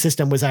breaking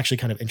system was actually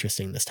kind of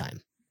interesting this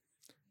time.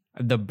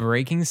 The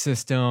breaking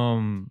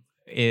system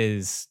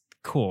is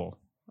cool.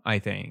 I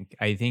think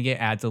it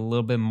adds a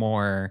little bit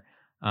more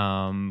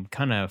kind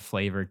of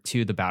flavor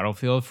to the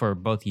battlefield for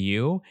both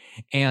you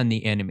and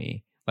the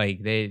enemy. Like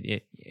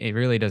it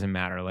really doesn't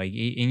matter. Like,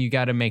 and you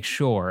got to make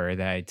sure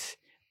that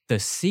the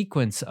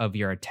sequence of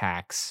your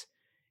attacks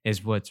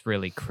is what's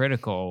really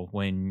critical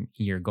when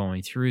you're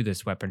going through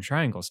this weapon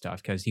triangle stuff,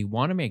 because you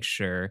want to make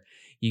sure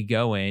you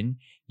go in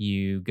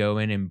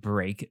and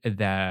break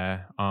the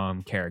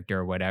character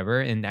or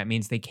whatever, and that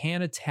means they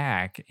can't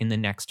attack in the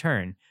next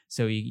turn.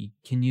 So you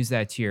can use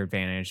that to your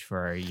advantage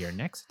for your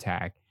next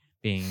attack,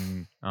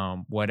 being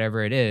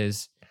whatever it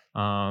is.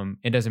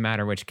 It doesn't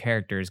matter which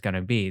character is going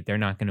to be; they're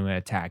not going to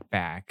attack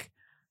back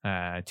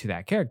to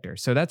that character.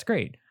 So that's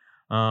great.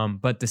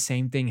 But the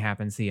same thing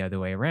happens the other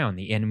way around.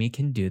 The enemy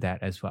can do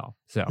that as well.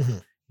 So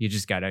you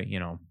just gotta,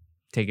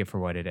 take it for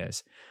what it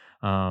is.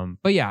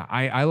 But yeah,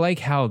 I like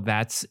how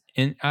that's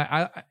in.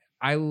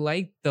 I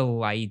like the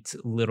light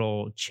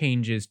little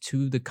changes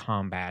to the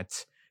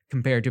combat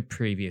compared to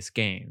previous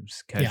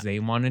games, because they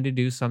wanted to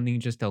do something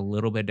just a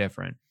little bit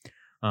different.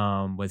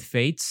 With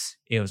Fates,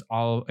 it was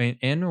all,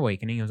 and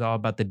Awakening, it was all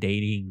about the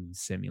dating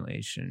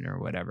simulation or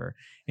whatever,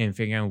 and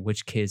figuring out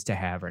which kids to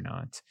have or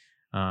not.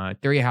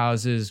 Three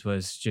Houses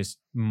was just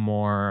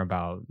more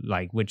about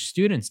like which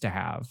students to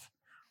have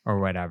or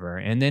whatever.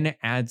 And then it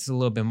adds a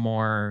little bit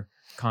more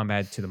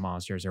combat to the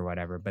monsters or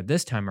whatever. But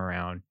this time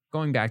around,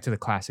 going back to the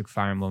classic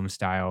Fire Emblem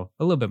style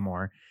a little bit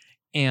more,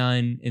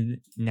 and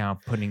now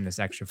putting this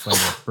extra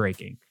flavor of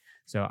breaking.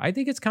 So I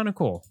think it's kind of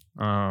cool.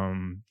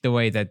 The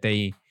way that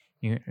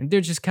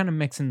they're just kind of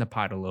mixing the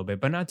pot a little bit,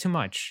 but not too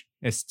much.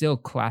 It's still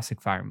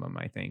classic Fire Emblem,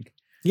 I think.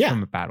 Yeah.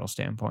 From a battle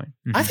standpoint.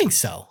 Mm-hmm. I think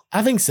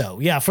so.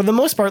 Yeah. For the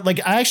most part,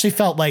 like I actually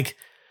felt like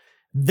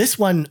this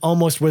one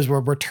almost was a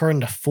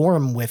return to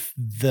form with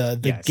the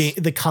Yes. game,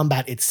 the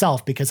combat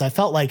itself, because I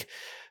felt like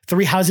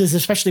Three Houses,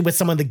 especially with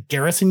some of the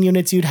garrison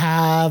units you'd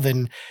have,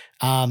 and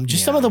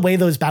just some of the way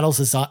those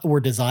battles were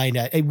designed,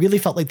 it really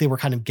felt like they were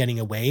kind of getting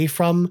away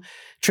from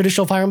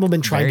traditional Fire Emblem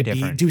and trying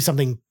to do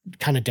something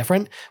kind of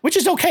different, which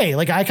is okay.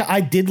 Like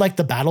I did like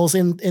the battles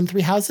in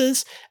Three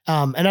Houses,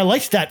 and I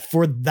liked that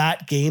for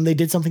that game they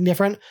did something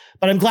different.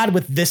 But I'm glad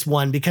with this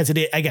one because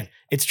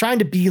it's trying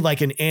to be like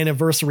an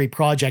anniversary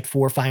project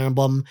for Fire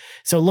Emblem.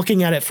 So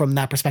looking at it from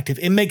that perspective,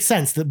 it makes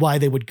sense that why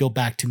they would go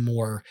back to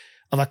more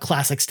of a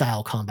classic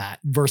style combat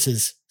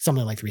versus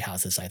something like Three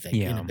Houses, I think,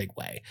 in a big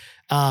way,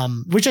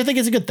 which I think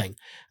is a good thing.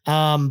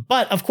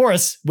 But of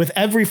course, with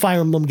every Fire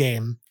Emblem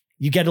game,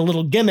 you get a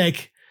little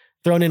gimmick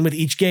thrown in with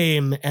each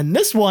game. And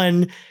this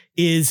one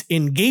is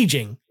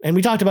engaging. And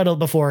we talked about it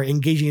before.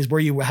 Engaging is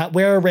where you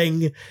wear a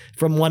ring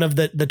from one of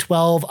the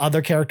 12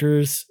 other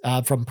characters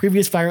from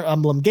previous Fire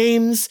Emblem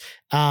games.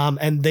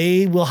 And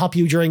they will help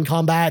you during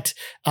combat.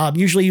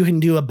 Usually you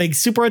can do a big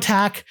super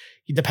attack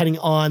depending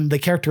on the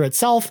character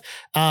itself.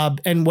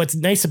 And what's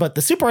nice about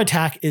the super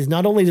attack is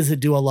not only does it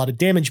do a lot of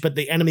damage, but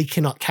the enemy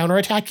cannot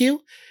counterattack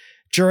you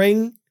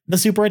during the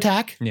super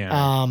attack.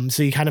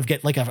 So you kind of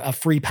get like a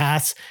free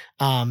pass.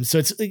 So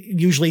it's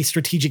usually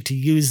strategic to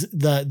use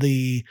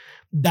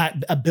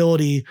that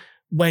ability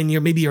when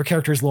your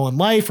character is low on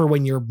life, or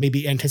when you're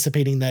maybe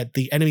anticipating that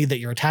the enemy that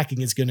you're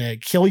attacking is going to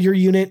kill your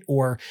unit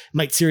or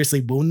might seriously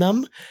wound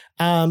them.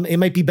 It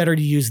might be better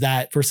to use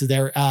that versus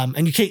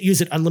and you can't use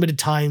it unlimited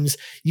times.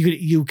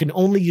 You can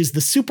only use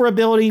the super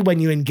ability when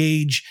you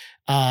engage.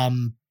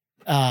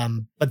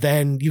 But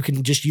then you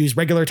can just use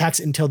regular attacks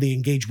until the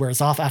engage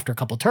wears off after a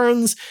couple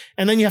turns.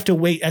 And then you have to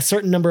wait a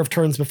certain number of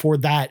turns before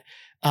that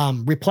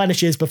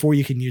replenishes before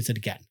you can use it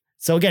again.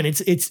 So again,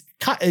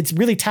 it's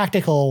really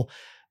tactical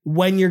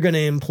when you're going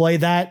to employ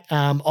that.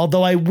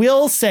 Although I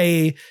will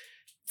say,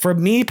 for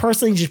me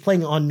personally, just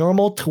playing on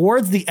normal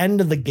towards the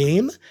end of the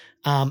game,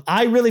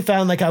 I really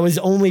found like I was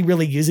only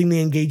really using the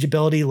engage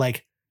ability,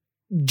 like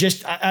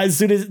just as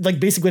soon as like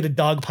basically to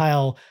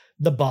dogpile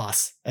the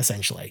boss,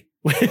 essentially,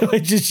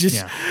 which is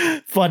just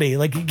funny.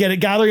 Like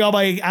gathering all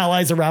my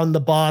allies around the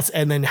boss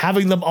and then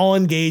having them all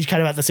engage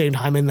kind of at the same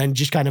time, and then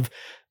just kind of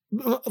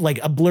like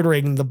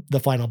obliterating the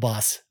final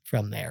boss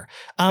from there.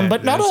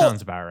 But not all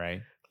sounds about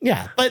right.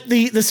 Yeah, but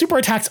the super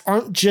attacks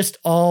aren't just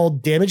all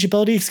damage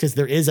abilities, because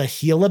there is a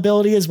heal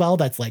ability as well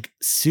that's like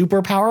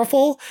super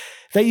powerful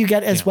that you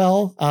get as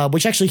well,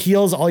 which actually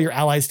heals all your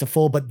allies to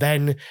full, but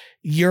then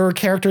your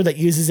character that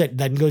uses it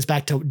then goes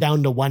back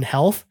down to 1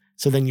 health.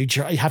 So then you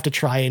have to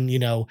try and,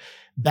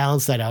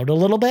 balance that out a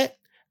little bit.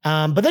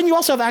 But then you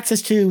also have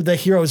access to the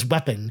hero's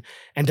weapon.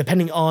 And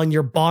depending on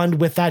your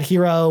bond with that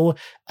hero,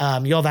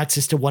 you'll have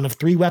access to one of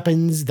 3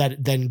 weapons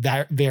that then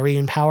vary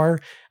in power,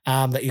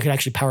 that you can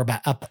actually power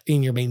back up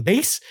in your main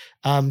base.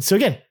 So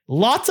again,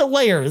 lots of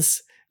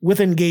layers with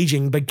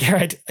engaging. But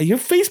Garrett, you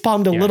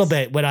facepalmed a little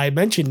bit when I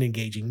mentioned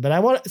engaging, but I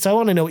want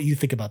to know what you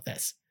think about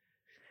this.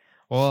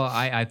 Well,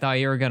 I thought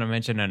you were going to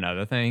mention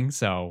another thing,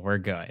 so we're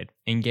good.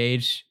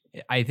 Engage,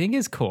 I think,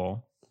 is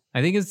cool.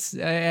 I think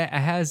it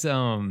has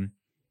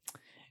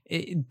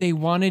they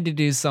wanted to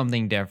do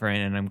something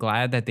different, and I'm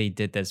glad that they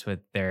did this with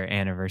their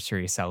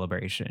anniversary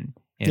celebration.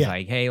 It's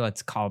like, hey,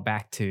 let's call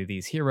back to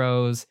these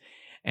heroes,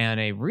 and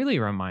it really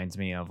reminds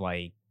me of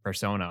like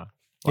Persona.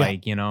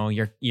 Like,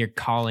 you're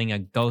calling a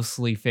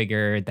ghostly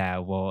figure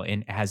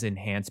that has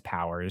enhanced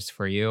powers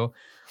for you.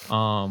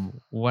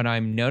 What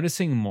I'm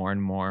noticing more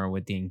and more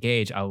with the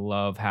Engage, I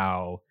love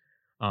how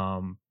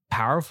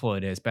powerful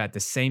it is, but at the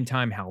same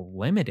time, how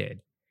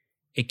limited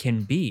it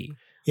can be.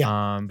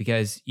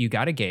 Because you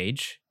got a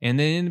gauge, and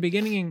then in the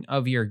beginning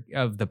of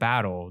the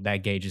battle, that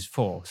gauge is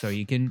full, so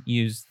you can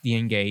use the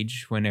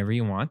engage whenever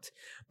you want.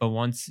 But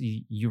once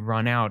you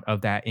run out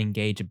of that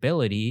engage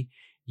ability,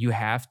 you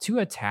have to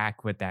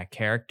attack with that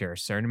character a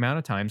certain amount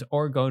of times,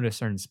 or go to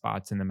certain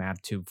spots in the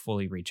map to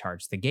fully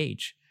recharge the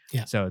gauge.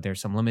 So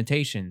there's some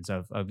limitations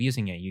of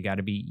using it. You got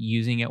to be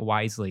using it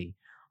wisely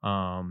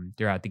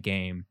throughout the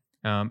game.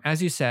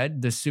 As you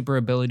said, the super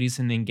abilities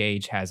in the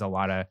engage has a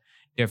lot of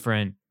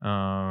different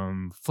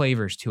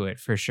flavors to it,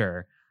 for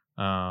sure.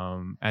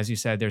 As you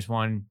said, there's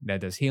one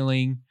that does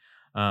healing.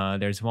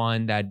 There's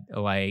one that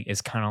like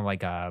is kind of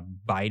like a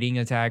biting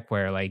attack,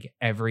 where like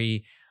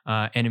every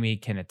enemy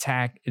can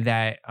attack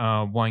that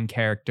one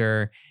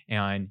character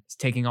and it's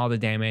taking all the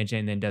damage,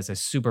 and then does a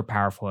super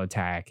powerful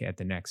attack at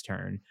the next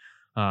turn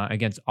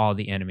against all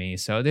the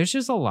enemies. So there's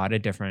just a lot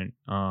of different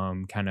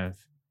kind of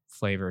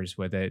flavors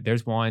with it.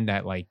 There's one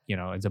that like,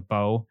 it's a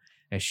bow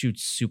that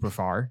shoots super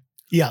far.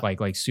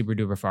 Like super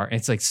duper far.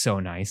 It's like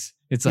so nice.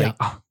 It's like,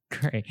 oh,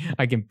 great.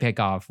 I can pick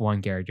off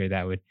one character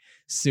that would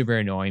super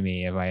annoy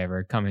me if I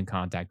ever come in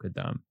contact with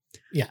them.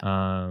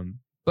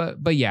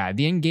 But yeah,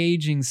 the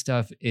engaging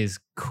stuff is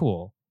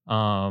cool.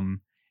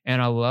 And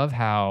I love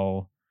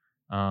how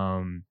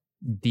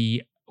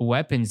the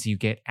weapons you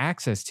get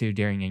access to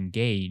during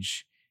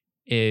engage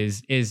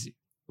is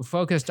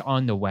focused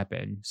on the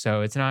weapon.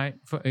 So it's not,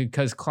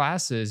 because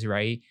classes,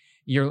 right?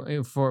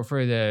 you're for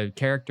the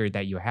character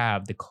that you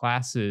have, the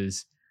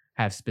classes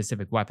have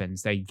specific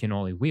weapons that you can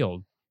only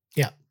wield.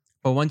 Yeah.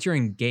 But once you're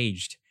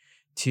engaged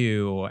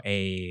to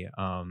a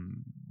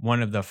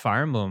one of the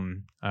Fire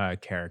Emblem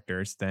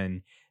characters,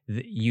 then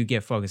you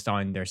get focused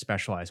on their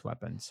specialized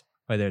weapons,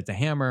 whether it's a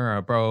hammer or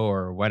a bow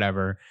or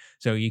whatever.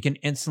 So you can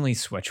instantly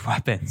switch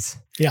weapons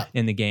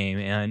in the game.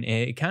 And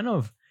it kind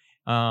of,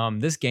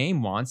 this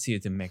game wants you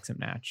to mix and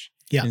match.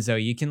 Yeah. And so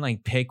you can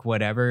like pick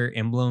whatever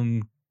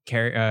emblem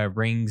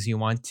rings you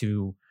want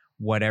to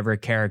whatever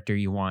character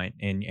you want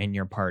in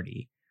your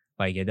party.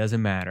 Like it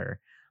doesn't matter.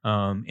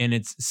 And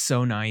it's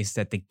so nice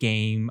that the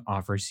game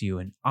offers you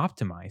an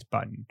optimize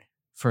button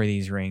for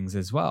these rings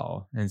as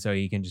well. And so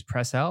you can just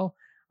press L,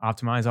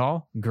 optimize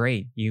all.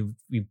 Great. You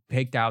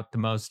picked out the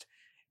most,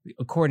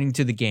 according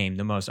to the game,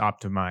 the most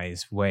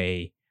optimized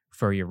way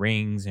for your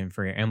rings and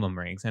for your emblem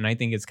rings. And I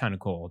think it's kind of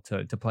cool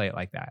to play it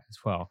like that as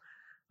well.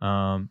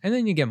 And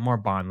then you get more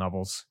bond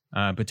levels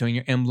between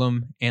your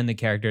emblem and the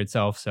character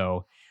itself.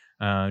 So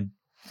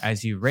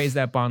as you raise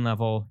that bond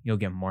level, you'll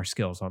get more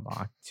skills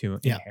unlocked to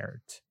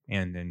inherit,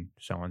 and then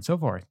so on and so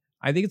forth.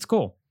 I think it's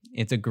cool.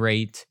 It's a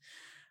great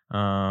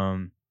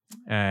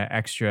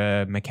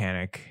extra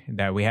mechanic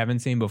that we haven't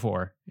seen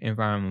before in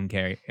Fire Emblem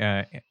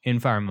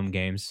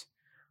games.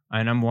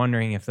 And I'm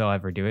wondering if they'll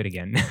ever do it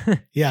again.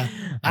 Yeah,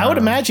 I would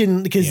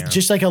imagine, because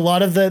just like a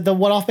lot of the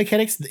one-off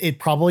mechanics, it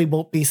probably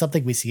won't be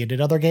something we see in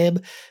another game.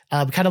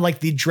 Kind of like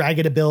the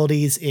dragon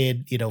abilities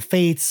in,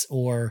 Fates,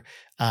 or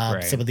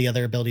some of the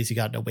other abilities you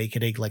got in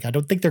Awakening. Like, I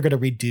don't think they're going to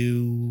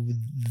redo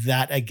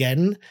that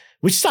again,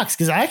 which sucks,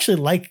 because I actually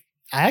like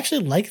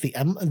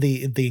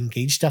the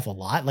engaged stuff a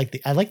lot.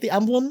 I like the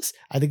emblems.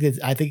 I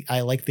think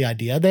I like the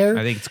idea there.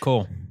 I think it's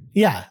cool.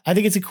 Yeah, I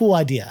think it's a cool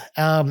idea.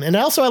 And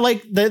also I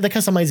like the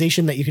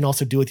customization that you can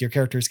also do with your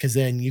characters, because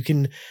then you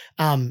can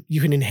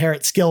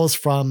inherit skills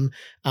from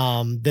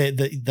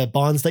the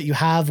bonds that you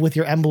have with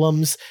your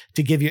emblems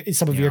to give you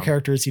some of your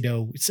characters,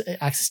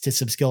 access to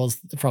some skills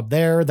from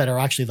there that are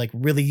actually like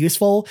really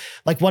useful.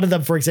 Like one of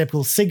them, for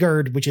example,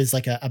 Sigurd, which is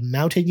like a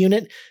mountain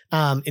unit.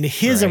 In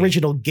his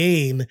original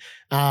game,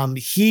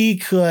 he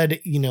could,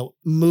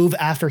 move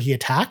after he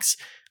attacks.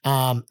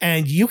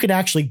 And you can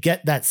actually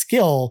get that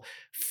skill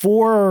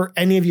for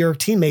any of your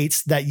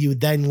teammates that you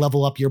then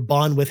level up your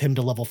bond with him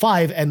to level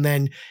 5. And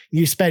then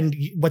you spend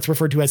what's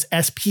referred to as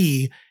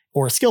SP,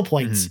 or skill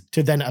points,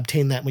 to then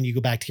obtain that when you go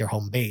back to your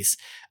home base.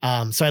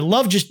 So I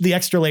love just the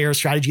extra layer of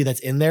strategy that's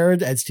in there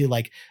as to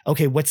like,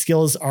 okay, what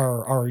skills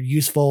are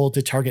useful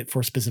to target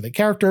for specific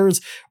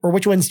characters, or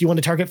which ones do you want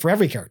to target for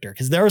every character?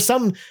 Because there are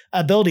some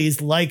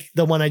abilities like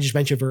the one I just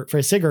mentioned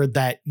for Sigurd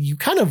that you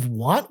kind of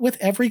want with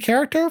every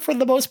character for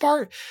the most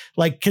part.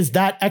 Like, because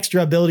that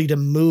extra ability to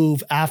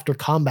move after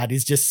combat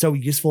is just so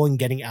useful in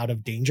getting out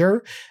of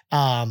danger.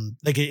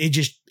 Like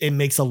it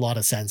makes a lot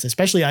of sense,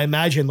 especially I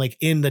imagine like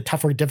in the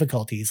tougher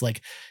difficulties.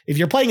 Like if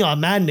you're playing on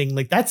maddening,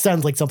 like that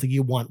sounds like something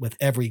you want with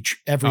every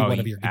one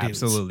of your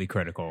dudes. Absolutely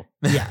critical.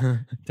 Yeah.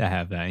 To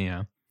have that.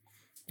 Yeah.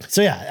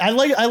 So yeah,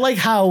 I like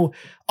how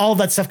all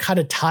that stuff kind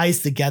of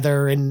ties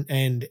together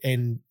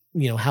and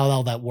how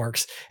all that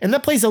works. And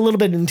that plays a little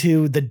bit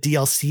into the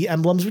DLC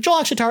emblems, which I'll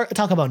actually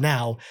talk about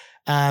now.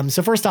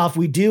 So first off,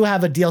 we do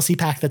have a DLC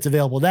pack that's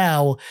available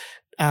now.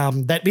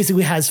 That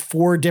basically has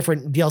 4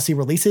 different DLC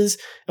releases,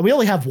 and we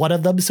only have one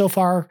of them so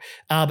far.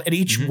 And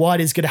each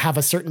one is going to have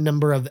a certain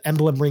number of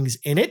emblem rings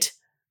in it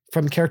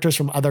from characters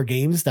from other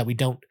games that we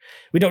don't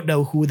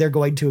know who they're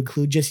going to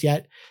include just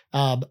yet.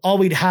 All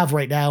we'd have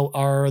right now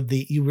are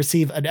you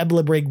receive an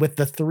emblem ring with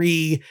the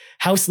 3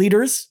 house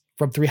leaders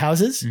from 3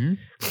 houses,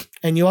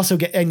 and you also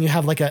you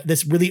have like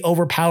this really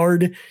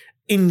overpowered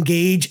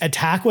engage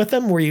attack with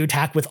them, where you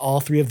attack with all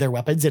 3 of their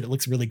weapons, and it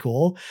looks really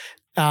cool.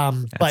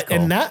 But cool.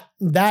 And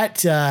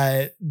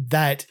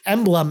that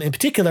emblem in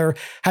particular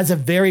has a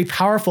very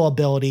powerful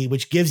ability,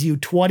 which gives you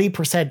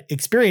 20%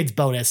 experience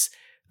bonus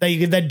that you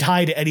can then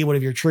tie to any one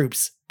of your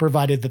troops,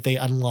 provided that they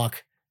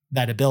unlock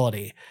that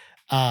ability.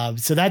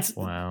 So that's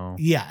wow.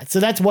 Yeah.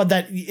 So that's one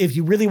that if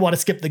you really want to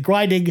skip the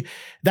grinding,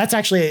 that's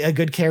actually a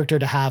good character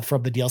to have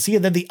from the DLC.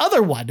 And then the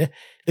other one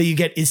that you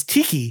get is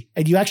Tiki,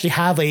 and you actually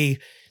have a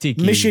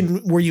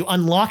mission where you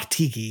unlock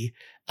Tiki.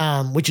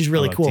 Which is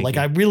really cool. Tiki. Like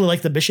I really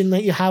like the mission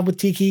that you have with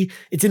Tiki.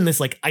 It's in this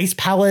like ice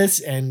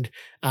palace, and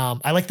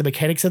I like the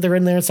mechanics that they're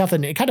in there and stuff.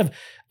 And it kind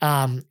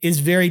of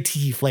is very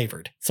Tiki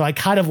flavored. So I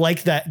kind of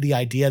like the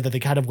idea that they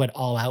kind of went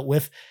all out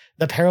with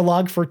the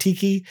paralog for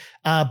Tiki.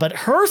 But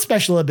her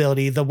special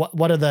ability,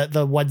 one of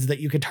the ones that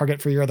you can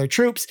target for your other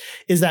troops,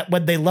 is that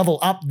when they level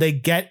up, they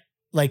get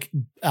like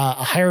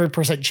a higher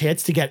 %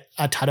 chance to get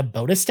a ton of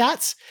bonus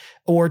stats,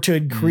 or to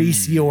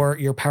increase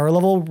your power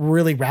level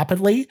really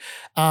rapidly.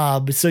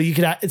 So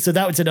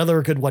that was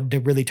another good one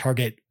to really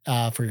target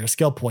for your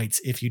skill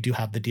points if you do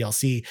have the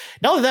DLC.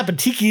 Not only that, but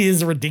Tiki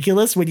is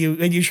ridiculous when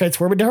you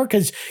transform into her,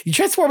 because you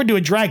transform into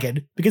a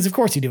dragon, because of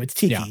course you do. It's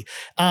Tiki,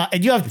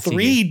 and you have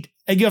 3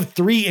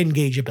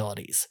 engage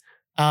abilities.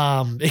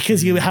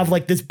 Because you have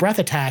like this breath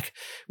attack,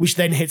 which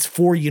then hits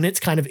 4 units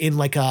kind of in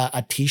like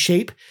a T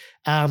shape.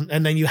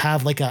 And then you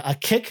have like a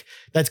kick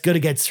that's good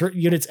against certain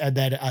units, and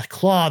then a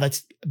claw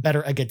that's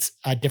better against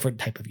a different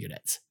type of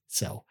units.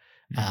 So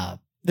the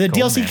Cool,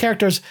 DLC man.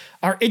 characters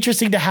are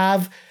interesting to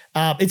have.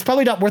 It's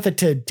probably not worth it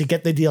to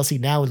get the DLC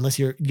now unless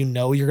you're going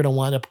to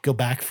want to go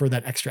back for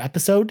that extra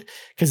episode,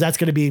 because that's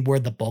going to be where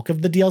the bulk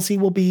of the DLC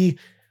will be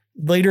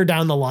later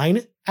down the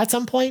line at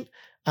some point.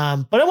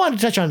 But I wanted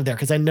to touch on it there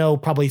because I know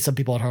probably some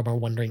people at home are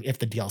wondering if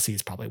the DLC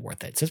is probably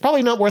worth it. So it's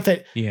probably not worth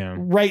it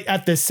right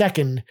at this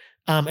second,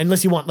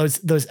 unless you want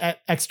those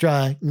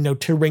extra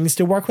 2 rings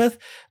to work with.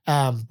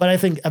 But I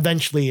think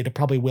eventually it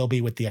probably will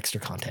be with the extra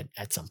content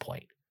at some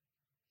point.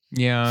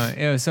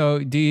 Yeah. So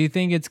do you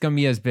think it's going to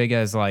be as big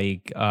as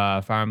like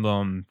Fire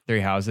Emblem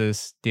Three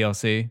Houses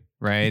DLC,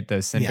 right?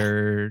 The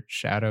Cinder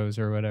Shadows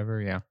or whatever.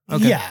 Yeah.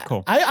 Okay, yeah.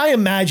 cool. I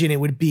imagine it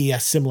would be a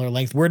similar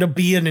length where to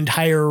be an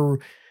entire...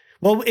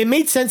 Well, it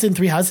made sense in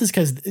Three Houses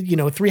because,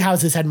 Three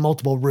Houses had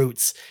multiple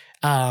routes.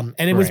 And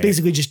it was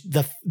basically just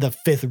the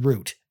 5th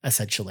route,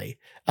 essentially.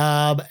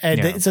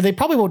 So they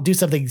probably won't do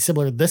something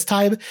similar this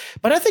time,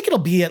 but I think it'll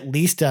be at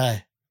least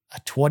a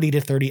 20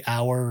 to 30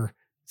 hour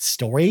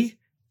story,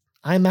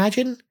 I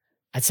imagine,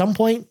 at some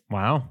point.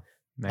 Wow.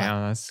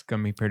 Yeah, that's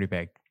going to be pretty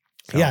big.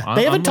 So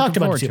they haven't talked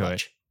about it too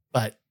much,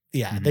 but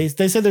they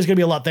said there's going to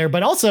be a lot there.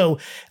 But also,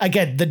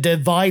 again, the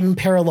Divine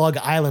Paralog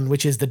Island,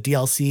 which is the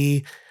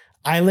DLC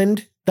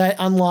island that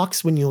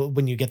unlocks when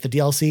you get the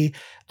DLC.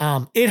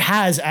 It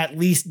has at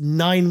least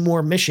 9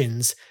 more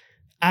missions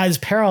as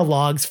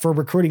paralogs for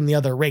recruiting the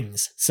other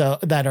rings, so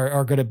that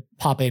are going to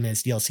pop in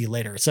as DLC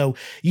later. So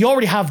you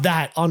already have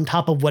that on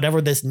top of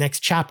whatever this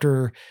next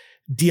chapter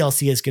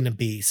DLC is going to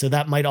be. So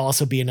that might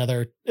also be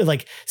another,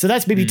 so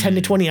that's maybe 10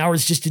 to 20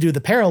 hours just to do the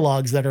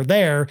paralogs that are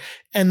there.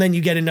 And then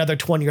you get another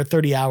 20 or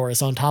 30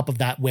 hours on top of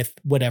that with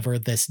whatever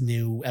this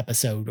new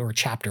episode or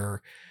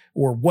chapter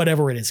or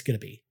whatever it is going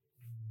to be.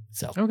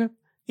 So, okay.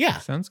 Yeah.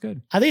 Sounds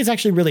good. I think it's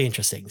actually really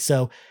interesting.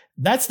 So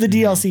that's the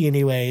DLC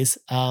anyways.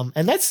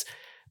 And that's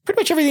pretty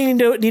much everything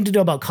you need to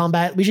know about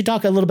combat. We should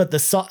talk a little bit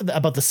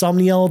about the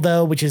Somniel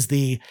though, which is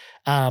the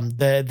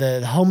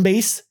home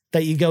base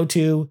that you go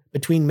to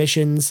between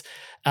missions.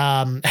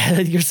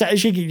 You're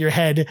shaking your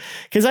head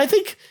because I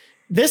think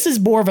this is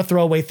more of a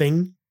throwaway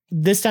thing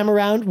this time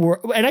around.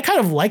 And I kind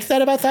of like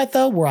that about that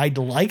though, where I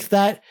like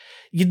that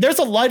there's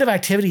a lot of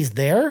activities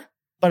there,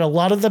 but a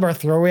lot of them are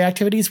throwaway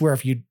activities where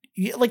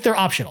if they're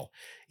optional.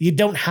 You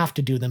don't have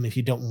to do them if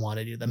you don't want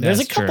to do them.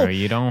 That's true.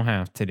 You don't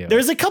have to do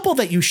There's a couple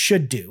that you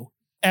should do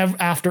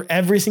after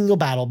every single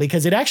battle,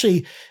 because it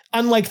actually,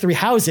 unlike Three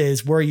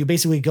Houses, where you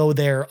basically go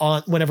there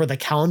on whenever the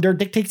calendar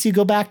dictates you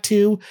go back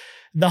to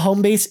the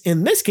home base,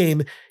 in this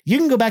game, you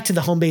can go back to the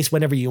home base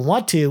whenever you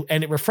want to,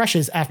 and it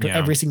refreshes after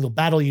every single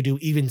battle you do,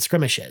 even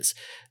skirmishes.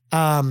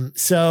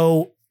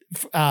 The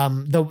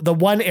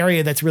one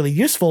area that's really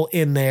useful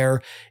in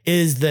there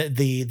is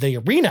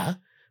the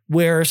arena,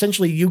 where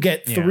essentially you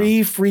get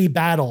 3 free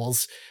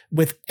battles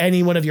with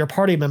any one of your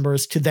party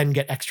members to then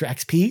get extra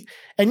XP.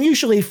 And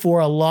usually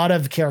for a lot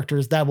of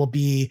characters, that will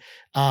be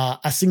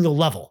a single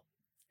level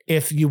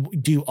if you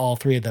do all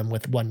 3 of them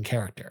with one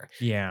character.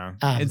 Yeah,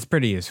 it's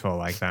pretty useful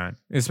like that,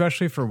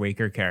 especially for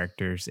weaker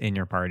characters in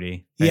your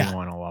party that you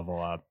want to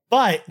level up.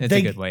 But it's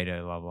a good way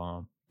to level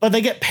up. But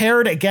they get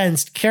paired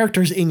against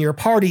characters in your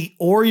party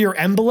or your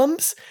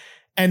emblems,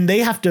 and they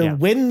have to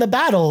win the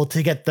battle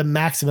to get the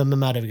maximum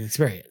amount of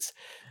experience.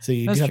 So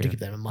you do have to keep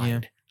that in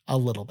mind a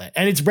little bit.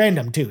 And it's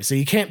random too. So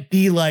you can't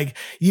be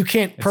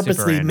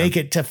purposely make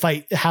it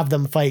to have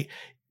them fight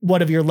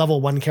one of your level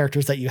 1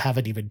 characters that you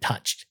haven't even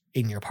touched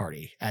in your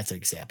party, as an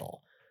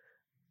example.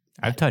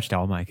 I've touched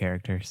all my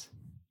characters.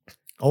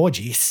 Oh,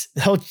 geez.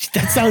 Oh,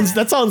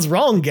 that sounds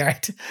wrong,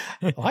 Garrett.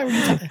 Why were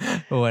you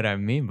talking? What I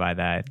mean by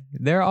that,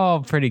 they're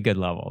all pretty good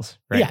levels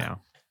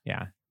now.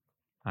 Yeah.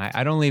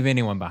 I don't leave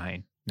anyone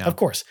behind. No, of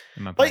course.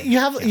 But you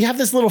have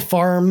this little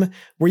farm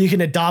where you can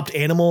adopt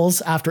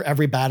animals after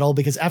every battle,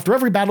 because after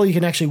every battle, you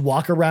can actually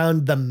walk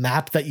around the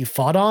map that you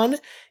fought on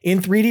in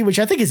 3D, which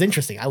I think is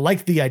interesting. I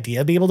like the idea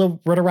of being able to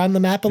run around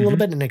the map a little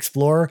bit and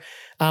explore.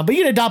 But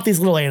you can adopt these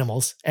little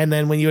animals. And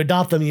then when you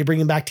adopt them, you bring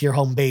them back to your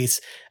home base.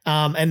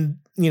 And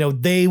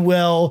they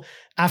will,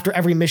 after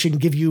every mission,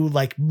 give you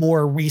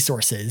more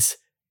resources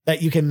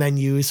that you can then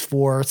use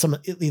for some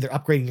either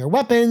upgrading your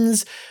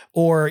weapons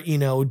or,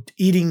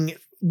 eating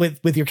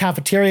with your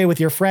cafeteria with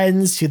your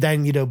friends to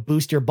then,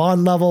 boost your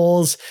bond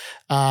levels,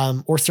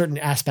 or certain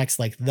aspects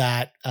like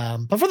that.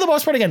 But for the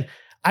most part, again,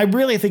 I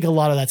really think a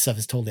lot of that stuff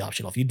is totally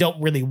optional. If you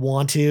don't really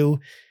want to,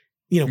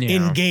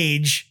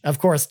 engage, of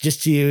course,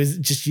 just to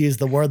use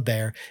the word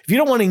there. If you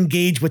don't want to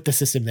engage with the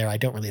system there, I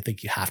don't really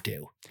think you have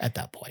to at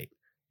that point.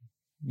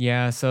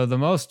 Yeah. So the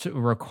most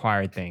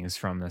required things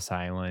from this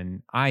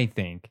island, I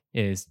think,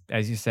 is,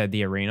 as you said,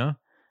 the arena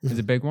is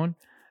a big one.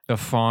 The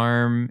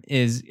farm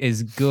is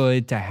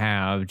good to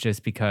have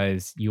just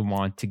because you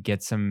want to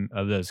get some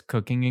of those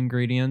cooking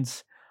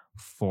ingredients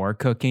for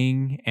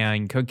cooking,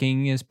 and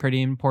cooking is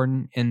pretty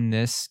important in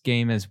this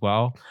game as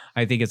well.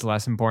 I think it's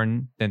less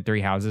important than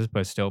Three Houses,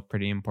 but still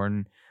pretty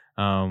important.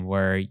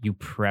 Where you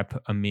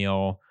prep a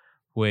meal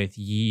with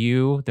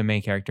you, the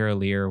main character,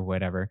 Lear, or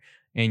whatever,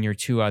 and your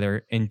two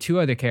other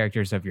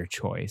characters of your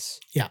choice.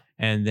 Yeah.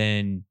 And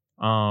then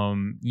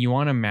you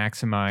want to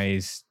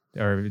maximize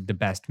or the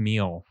best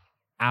meal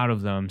out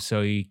of them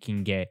so you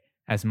can get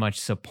as much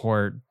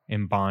support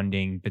and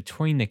bonding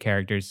between the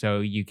characters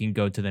so you can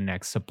go to the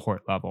next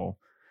support level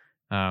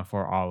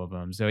for all of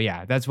them. So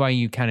yeah, that's why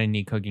you kind of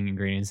need cooking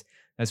ingredients.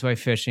 That's why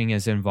fishing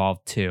is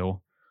involved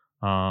too.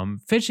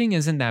 Fishing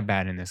isn't that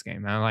bad in this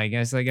game.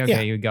 It's like,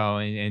 okay, you go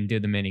and do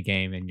the mini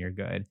game and you're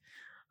good.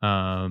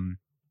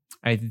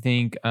 I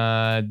think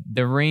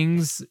the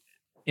rings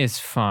is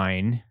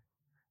fine.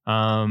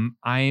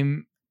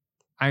 I'm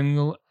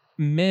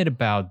mid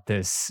about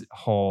this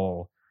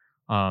whole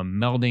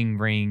melding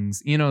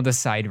rings, the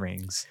side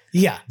rings.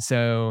 Yeah.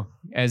 So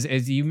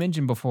as you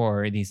mentioned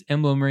before, these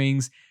emblem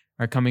rings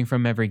are coming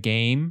from every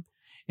game.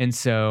 And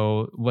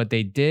so what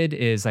they did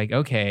is like,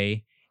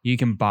 okay, you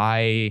can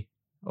buy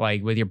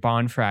like with your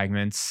bond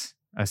fragments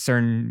a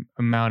certain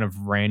amount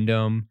of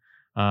random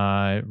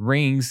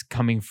rings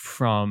coming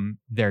from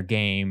their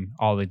game,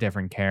 all the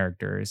different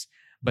characters,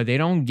 but they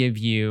don't give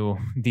you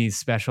these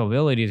special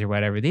abilities or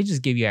whatever. They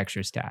just give you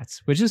extra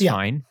stats, which is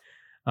fine.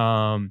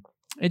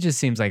 It just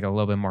seems like a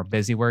little bit more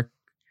busy work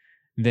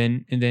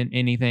than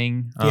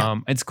anything.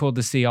 It's cool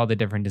to see all the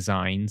different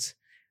designs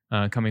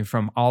coming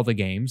from all the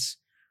games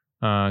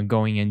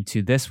going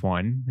into this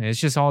one. It's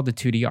just all the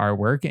 2D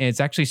artwork, and it's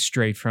actually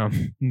straight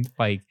from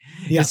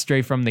it's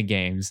straight from the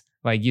games.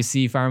 Like you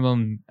see Fire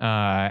Emblem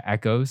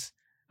Echoes,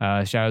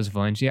 Shadows of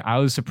Valencia. I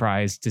was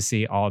surprised to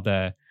see all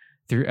the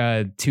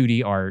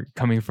 2D art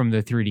coming from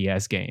the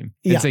 3DS game.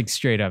 It's like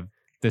straight up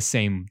the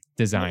same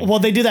design. Well,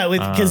 they do that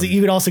because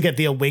you could also get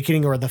the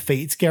Awakening or the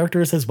Fates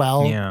characters as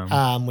well.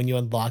 Yeah. When you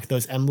unlock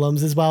those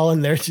emblems as well,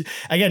 and there's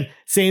again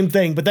same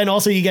thing. But then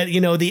also you get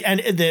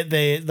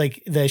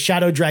the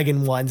Shadow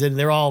Dragon ones, and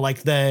they're all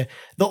like the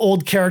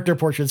old character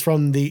portraits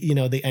from the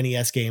the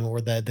NES game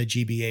or the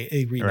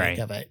GBA remake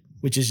of it,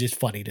 which is just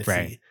funny to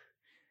see.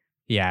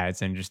 Yeah,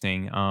 it's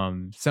interesting.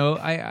 So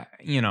I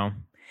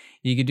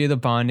you could do the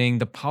bonding,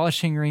 the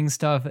polishing ring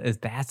stuff.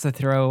 That's a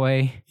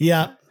throwaway.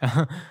 Yeah.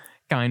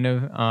 Kind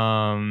of.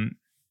 And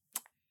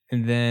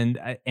then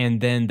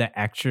the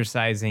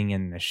exercising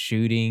and the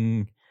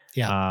shooting.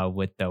 Yeah.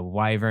 With the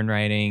wyvern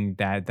riding,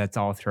 that's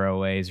all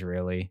throwaways,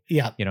 really.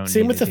 Yeah. You don't.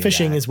 Same with the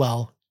fishing as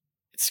well.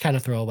 It's kind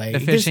of throwaway. The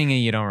fishing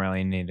you don't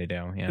really need to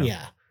do.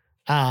 Yeah.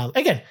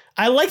 Again,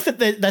 I like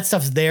that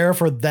stuff's there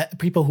for that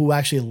people who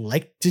actually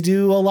like to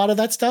do a lot of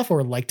that stuff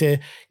or like to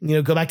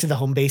go back to the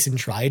home base and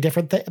try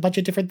a bunch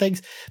of different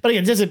things. But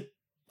again,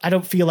 I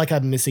don't feel like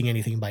I'm missing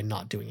anything by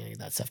not doing any of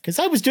that stuff because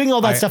I was doing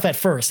all that stuff at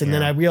first, and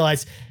then I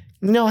realized,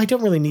 I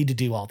don't really need to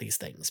do all these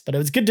things. But it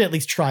was good to at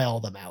least try all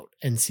them out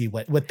and see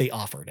what they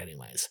offered,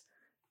 anyways.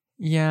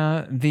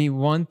 Yeah, the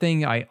one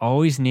thing I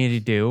always need to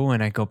do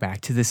when I go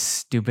back to this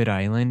stupid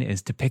island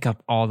is to pick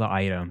up all the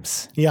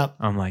items. Yep.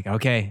 I'm like,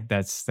 okay,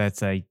 that's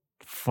a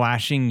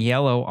flashing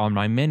yellow on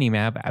my mini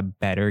map. I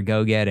better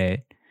go get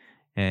it.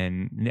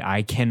 And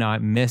I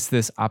cannot miss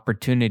this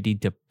opportunity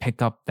to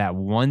pick up that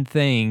one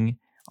thing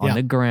on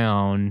the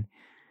ground.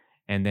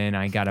 And then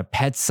I got to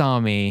pet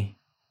Sami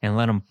and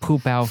let him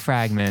poop out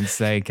fragments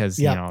because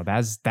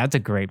that's a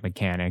great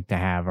mechanic to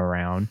have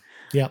around.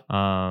 Yep.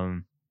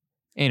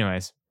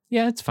 Anyways.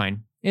 Yeah, it's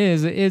fine.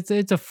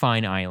 It's a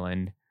fine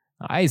island.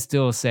 I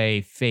still say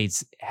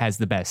Fates has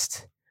the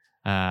best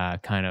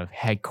kind of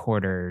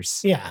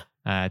headquarters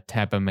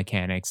type of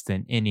mechanics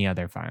than any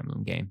other Fire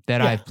Emblem game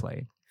that I've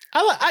played.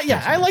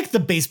 I like the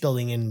base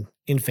building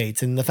in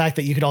Fates and the fact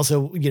that you could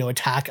also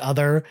attack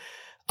other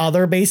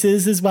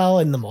bases as well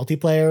in the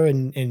multiplayer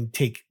and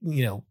take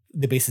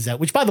the bases out.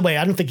 Which, by the way,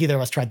 I don't think either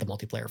of us tried the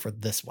multiplayer for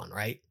this one,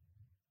 right?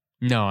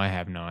 No, I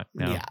have not.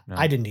 No,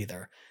 I didn't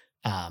either.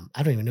 I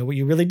don't even know what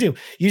you really do.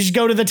 You just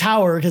go to the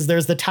tower because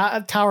there's the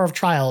Tower of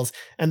Trials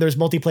and there's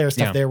multiplayer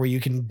stuff there where you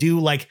can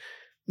do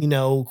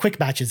quick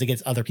matches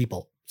against other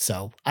people.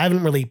 So I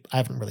haven't really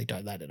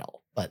done that at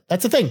all, but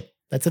that's a thing.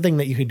 That's a thing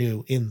that you can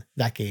do in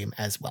that game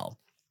as well.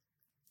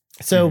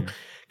 So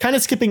kind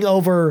of skipping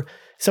over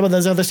some of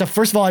those other stuff.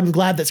 First of all, I'm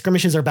glad that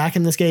skirmishes are back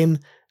in this game.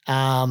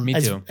 Me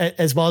too.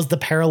 As well as the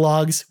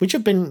paralogs, which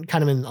have been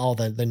kind of in all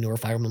the newer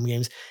Fire Emblem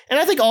games. And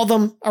I think all of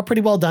them are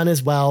pretty well done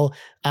as well.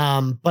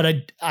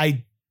 But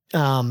I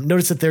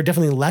noticed that there are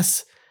definitely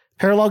less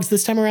paralogs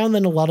this time around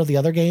than a lot of the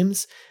other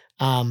games.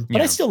 But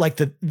I still like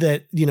that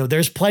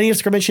there's plenty of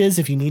skirmishes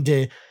if you need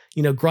to,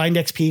 grind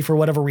XP for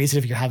whatever reason,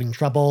 if you're having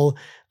trouble.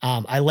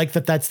 I like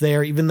that that's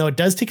there, even though it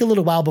does take a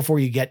little while before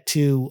you get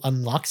to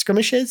unlock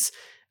skirmishes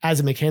as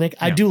a mechanic.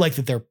 I do like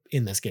that they're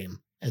in this game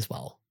as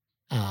well.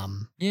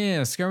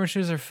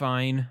 Skirmishes are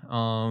fine.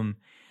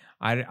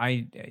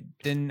 I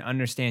didn't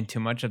understand too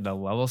much of the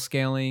level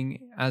scaling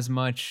as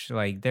much.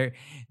 Like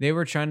they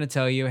were trying to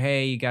tell you,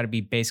 hey, you got to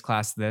be base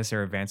class this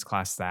or advanced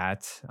class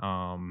that.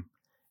 And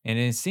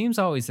it seems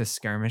always the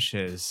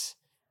skirmishes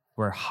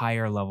were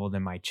higher level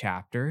than my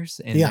chapters,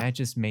 and Yeah. that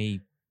just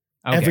made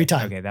Every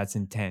time. Okay, that's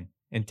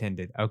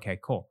intended. Okay,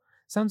 cool.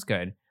 Sounds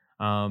good.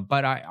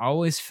 But I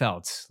always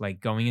felt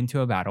like going into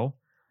a battle,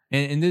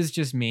 and this is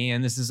just me,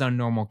 and this is on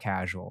normal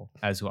casual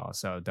as well.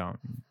 So don't,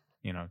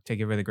 take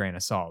it with a grain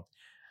of salt.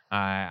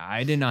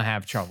 I did not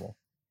have trouble.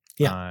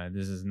 Yeah.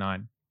 This is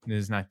not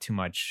too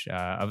much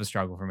of a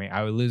struggle for me.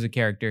 I would lose a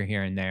character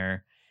here and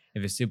there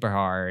if it's super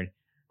hard.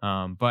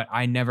 But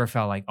I never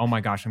felt like, oh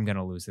my gosh, I'm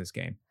gonna lose this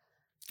game.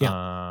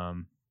 Yeah.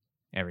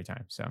 Every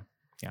time. So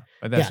yeah,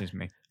 but that's just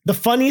me. The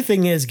funny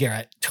thing is,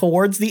 Garrett,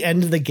 towards the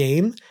end of the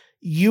game,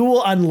 you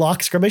will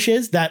unlock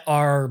skirmishes that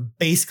are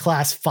base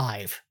class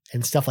 5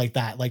 and stuff like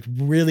that, like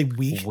really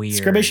weak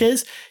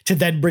skirmishes, to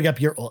then bring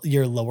up your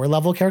lower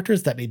level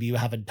characters that maybe you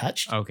haven't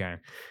touched. Okay.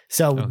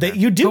 So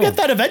you do get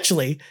that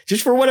eventually.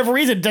 Just for whatever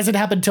reason, it doesn't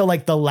happen until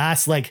like the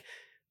last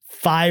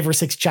 5 or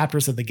 6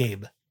 chapters of the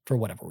game for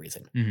whatever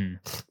reason.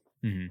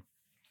 Mm-hmm. Mm-hmm.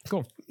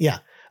 Cool. Yeah.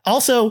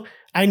 Also,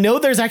 I know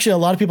there's actually a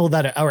lot of people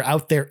that are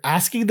out there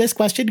asking this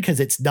question because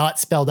it's not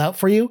spelled out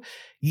for you.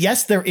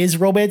 Yes, there is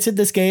romance in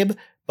this game,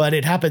 but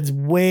it happens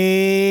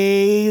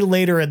way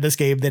later in this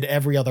game than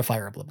every other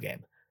Fire Emblem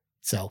game.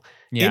 So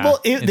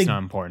it's not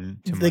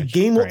important too much. The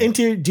game will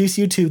introduce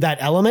you to that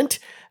element.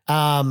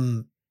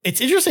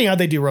 It's interesting how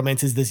they do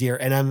romances this year,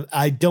 and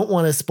I don't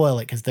want to spoil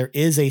it because there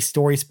is a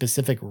story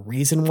specific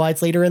reason why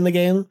it's later in the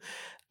game.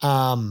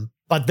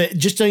 But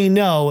just so you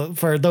know,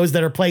 for those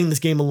that are playing this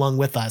game along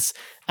with us,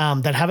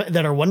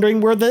 that are wondering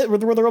where the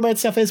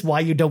romance stuff is, why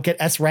you don't get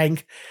S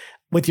rank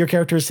with your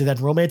characters to then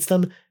romance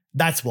them,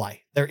 that's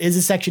why. There is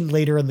a section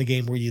later in the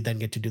game where you then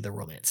get to do the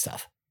romance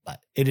stuff.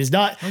 But it is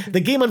not, the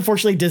game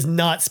unfortunately does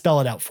not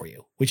spell it out for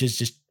you, which is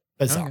just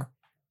bizarre. Okay.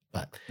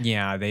 But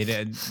yeah,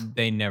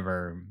 they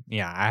never,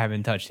 I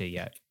haven't touched it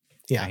yet.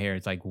 Yeah. I hear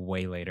it's like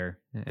way later.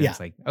 And yeah. It's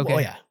like, okay. Oh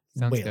yeah.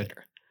 Sounds way good.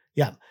 Later.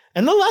 Yeah.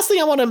 And the last thing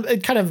I want to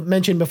kind of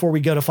mention before we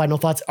go to final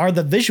thoughts are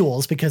the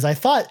visuals, because I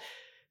thought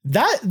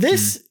that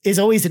this is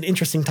always an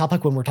interesting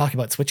topic when we're talking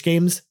about Switch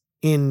games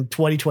in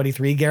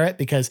 2023, Garrett,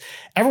 because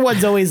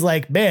everyone's always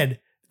like, man,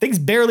 things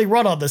barely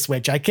run on the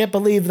Switch. I can't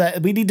believe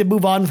that we need to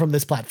move on from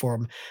this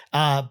platform.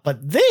 But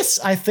this,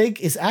 I think,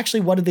 is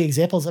actually one of the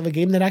examples of a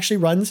game that actually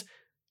runs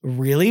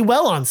really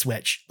well on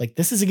Switch. Like,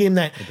 this is a game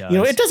that,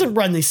 it doesn't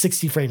run these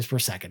 60 frames per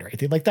second or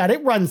anything like that.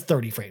 It runs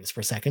 30 frames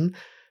per second.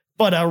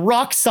 But a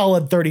rock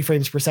solid 30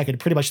 frames per second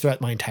pretty much throughout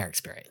my entire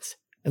experience.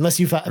 Unless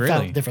you found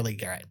it differently,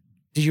 Garrett.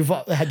 Do you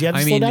have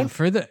to slow down?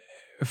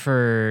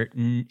 For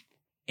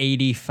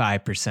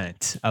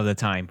 85% of the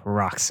time,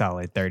 rock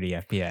solid 30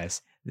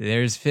 FPS.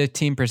 There's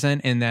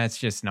 15%, and that's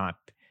just not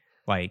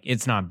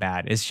it's not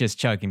bad. It's just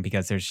chugging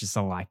because there's just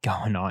a lot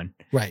going on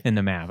in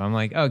the map. I'm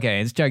like, okay,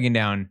 it's chugging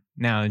down.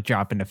 Now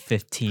dropping to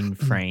 15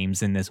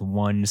 frames in this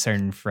one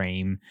certain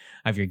frame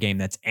of your game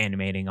that's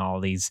animating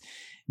all these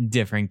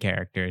different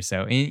characters.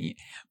 So,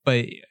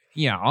 but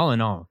yeah, all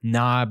in all,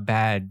 not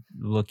bad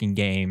looking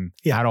game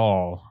at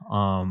all.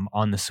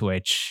 On the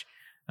Switch,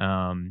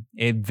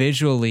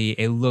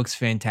 it looks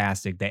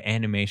fantastic. The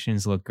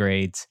animations look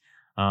great.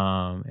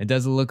 It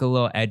does look a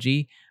little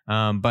edgy,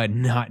 but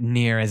not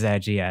near as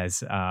edgy as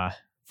Fire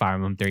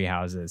Emblem Three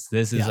Houses.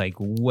 This is like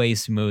way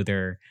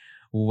smoother,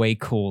 way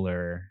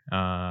cooler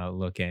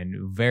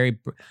looking, very,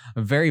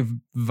 very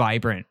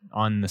vibrant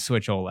on the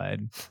Switch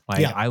OLED.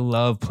 I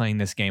love playing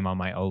this game on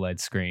my OLED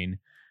screen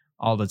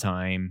all the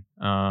time.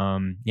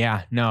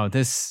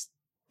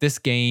 This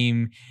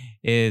game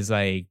is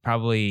like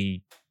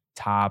probably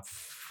top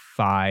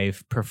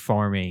 5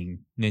 performing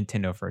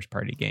Nintendo first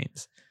party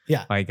games.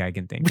 Yeah, I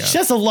can think which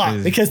says a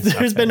lot, because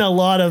there's been a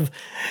lot of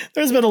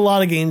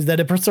games that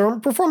have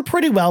performed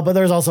pretty well, but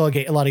there's also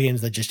a lot of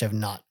games that just have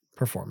not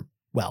performed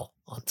well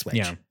on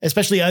Switch,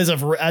 especially as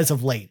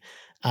of late.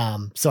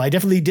 So I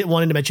definitely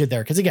wanted to mention it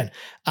there because, again,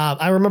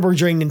 I remember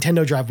during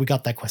Nintendo Drive we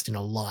got that question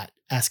a lot,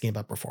 asking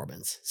about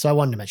performance. So I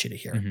wanted to mention it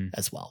here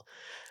as well.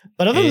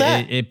 But other than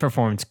that, it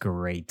performs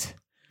great.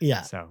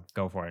 Yeah, so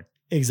go for it.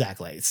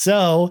 Exactly.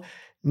 So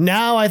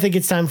now I think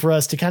it's time for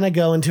us to kind of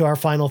go into our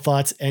final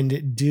thoughts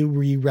and do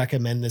we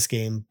recommend this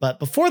game. But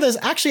before this,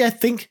 actually, I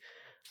think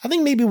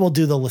maybe we'll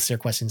do the listener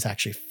questions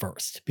actually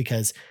first,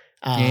 because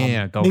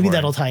maybe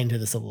that'll tie into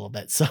this a little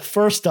bit. So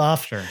first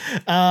off,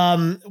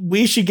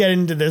 we should get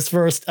into this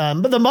first.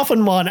 But the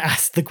Muffin Mon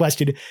asked the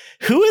question: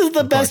 who is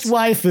the best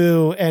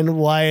waifu, and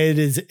why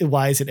is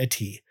it a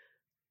T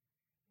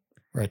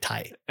or a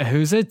tie?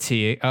 Who's a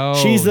T?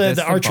 Oh, she's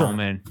the archer.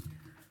 Bowman.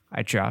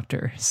 I dropped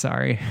her.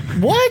 Sorry.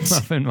 What?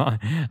 Muffin Mon.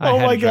 Oh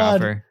my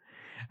God.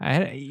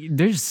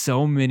 There's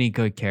so many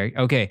good characters.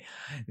 Okay.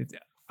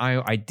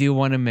 I do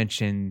want to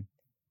mention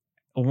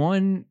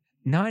one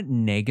not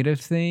negative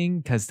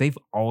thing, because they've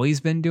always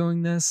been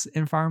doing this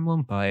in Fire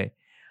Emblem, but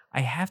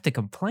I have to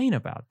complain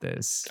about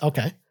this.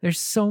 Okay. There's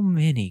so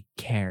many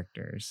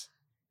characters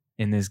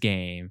in this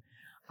game.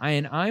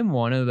 I'm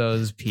one of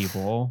those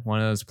people, one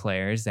of those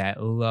players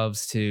that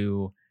loves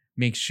to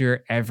make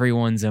sure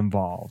everyone's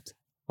involved,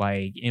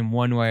 like in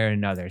one way or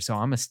another. So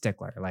I'm a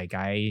stickler. Like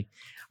I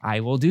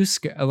will do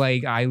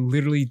I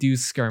literally do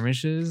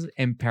skirmishes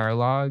and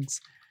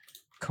paralogs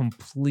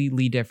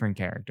completely different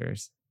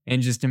characters.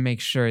 And just to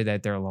make sure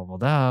that they're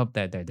leveled up,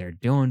 that they're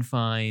doing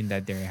fine,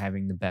 that they're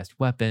having the best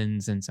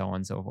weapons and so on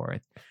and so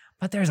forth.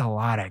 But there's a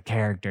lot of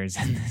characters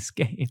in this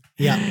game.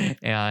 Yeah.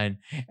 And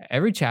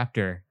every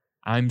chapter,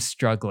 I'm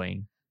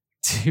struggling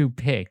to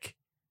pick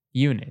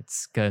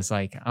units because,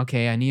 like,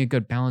 okay, I need a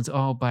good balance.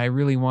 Oh, but I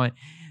really want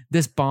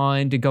this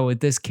bond to go with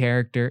this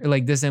character,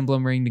 like this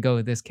emblem ring to go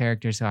with this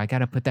character. So I got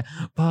to put that,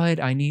 but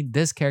I need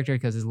this character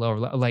because it's lower.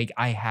 Like,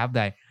 I have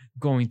that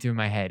going through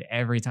my head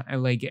every time.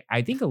 Like,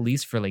 I think at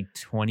least for like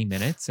 20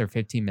 minutes or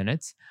 15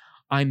 minutes,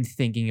 I'm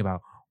thinking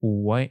about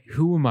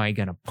who am I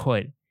going to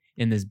put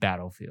in this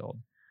battlefield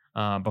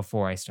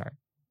before I start.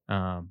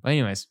 But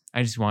anyways,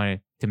 I just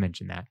wanted to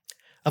mention that.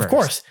 Of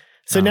course.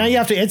 So now you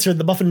have to answer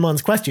the Muffin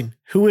Mon's question.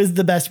 Who is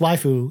the best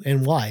waifu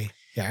and why?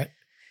 Garrett?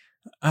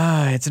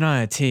 It's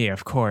not a T,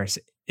 of course.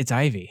 It's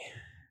Ivy.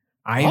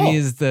 Ivy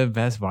is the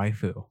best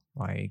waifu.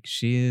 Like,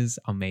 she is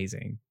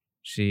amazing.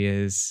 She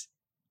is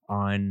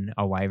on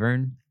a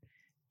wyvern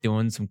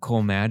doing some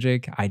cool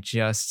magic. I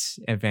just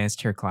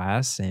advanced her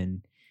class,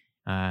 and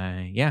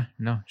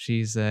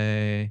she's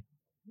a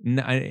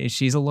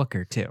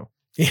looker too.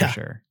 Yeah, for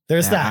sure.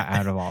 There's that.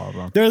 Out of all of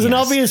them, there's an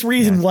obvious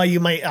reason why you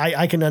might.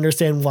 I can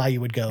understand why you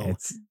would go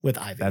with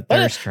Ivy. That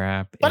thirst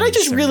trap. But I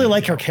just really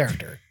like her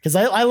character because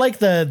I like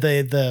the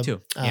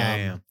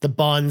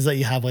bonds that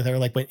you have with her,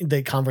 like when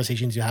the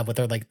conversations you have with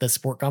her, like the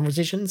sport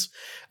conversations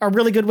are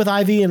really good with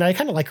Ivy, and I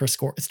kind of like her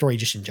story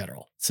just in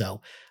general. So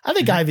I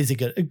think Ivy's a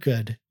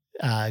good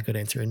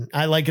answer, and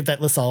I like it that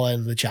Lasala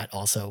in the chat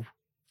also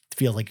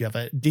feels like you have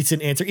a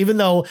decent answer, even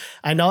though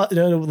I know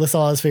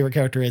Lasala's favorite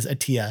character is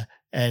Atia.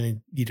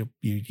 And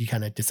you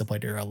kind of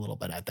disappointed her a little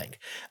bit, I think.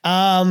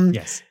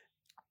 Yes.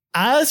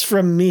 As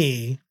from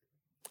me,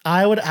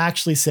 I would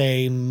actually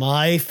say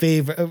my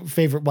favorite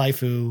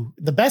waifu,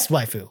 the best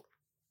waifu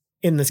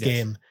in this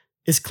game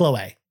is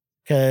Chloe.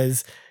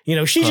 Because, she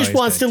Chloe's just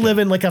wants to live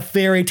in like a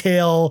fairy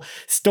tale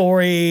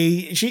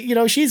story.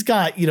 She's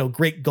got,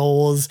 great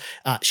goals.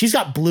 She's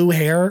got blue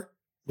hair,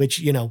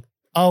 which,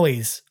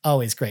 always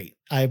great.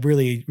 I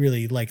really,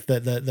 really like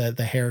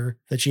the hair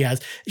that she has.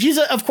 She's,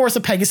 of course,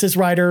 a Pegasus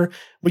rider,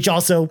 which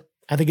also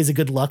I think is a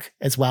good look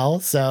as well.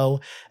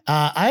 So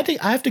I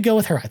have to go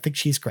with her. I think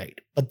she's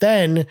great. But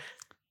then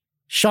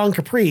Sean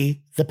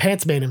Capri, the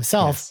pants man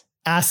himself,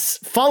 asks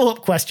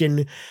follow-up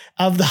question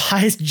of the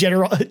highest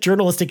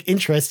journalistic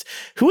interest.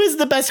 Who is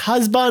the best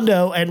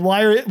husbando and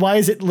why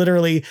is it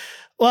literally,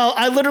 well,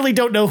 I literally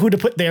don't know who to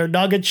put there.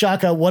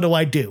 Nagachaka, what do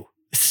I do?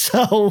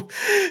 So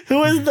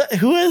who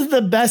is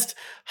the best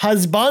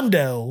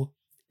husbando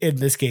in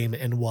this game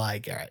and why,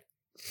 Garrett?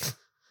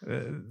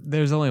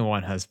 There's only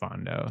one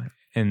husbando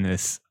in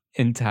this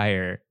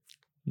entire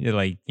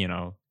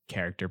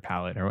character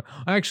palette. Or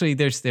actually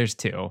there's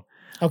two.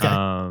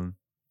 Okay.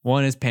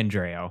 One is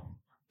Pendreo.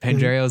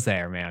 Pendreo's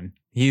there, man.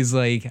 He's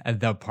like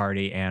the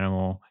party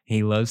animal.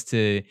 He loves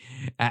to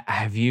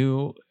have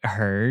you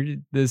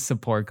heard the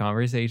support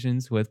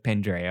conversations with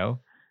Pendreo?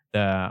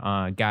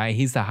 The guy,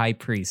 he's the high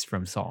priest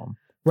from Psalm,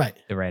 right?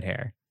 The red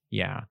hair,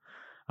 yeah.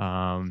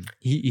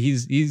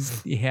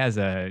 He has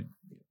a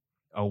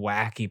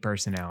wacky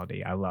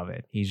personality. I love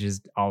it. He's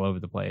just all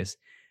over the place.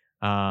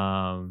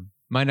 My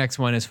next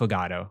one is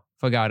Fogado.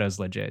 Fogato's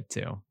legit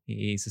too.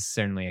 He's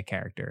certainly a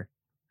character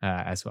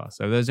as well.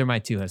 So those are my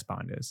two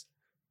husbandos.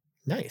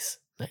 Nice.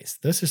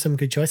 Those are some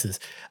good choices.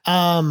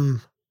 Yeah,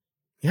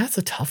 it's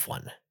a tough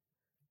one.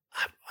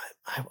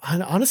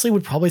 I honestly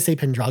would probably say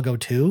Pendrago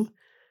too.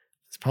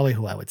 It's probably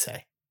who I would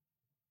say.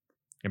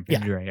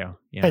 Pendreo.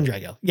 Yeah.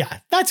 Pendrago. Yeah,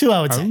 that's who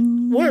I would say.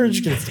 We're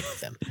just going to stick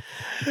with them.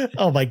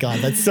 Oh my God,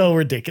 that's so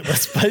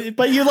ridiculous.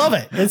 But you love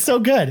it. It's so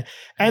good.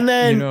 And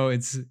then...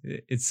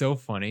 it's so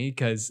funny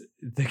because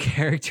the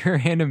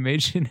character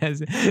animation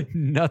has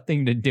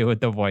nothing to do with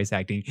the voice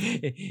acting.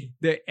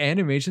 The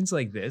animations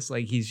like this,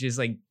 like he's just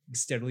like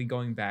steadily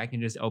going back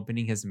and just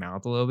opening his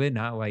mouth a little bit,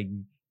 not like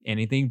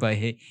anything, but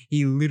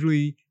he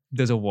literally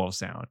does a wolf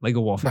sound, like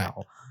a wolf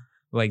howl.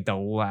 Like the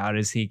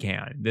loudest he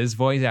can. This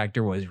voice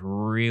actor was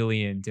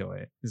really into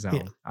it. So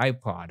I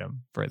applaud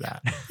him for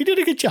that. He did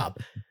a good job.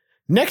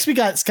 Next, we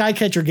got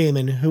Skycatcher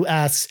Gaming, who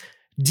asks,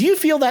 do you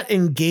feel that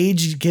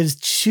Engage gives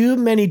too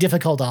many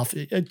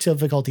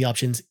difficulty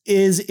options?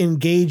 Is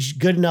Engage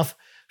good enough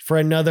for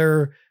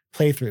another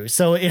playthrough?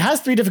 So it has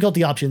 3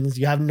 difficulty options.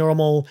 You have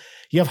normal,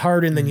 you have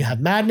hard, and then you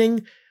have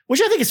maddening,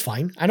 which I think is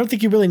fine. I don't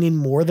think you really need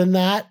more than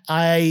that.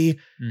 I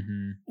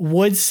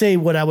would say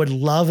what I would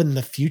love in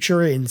the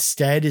future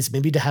instead is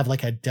maybe to have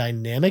like a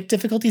dynamic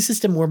difficulty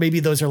system where maybe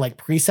those are like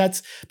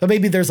presets, but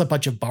maybe there's a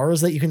bunch of bars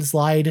that you can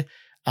slide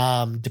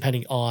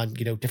depending on,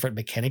 different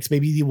mechanics.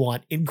 Maybe you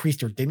want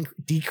increased or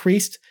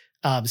decreased.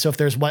 So if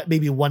there's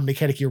maybe one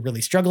mechanic you're really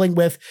struggling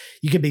with,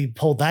 you can maybe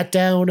pull that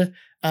down,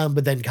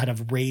 but then kind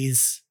of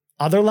raise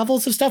other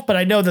levels of stuff. But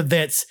I know that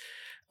that's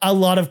a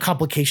lot of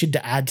complication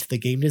to add to the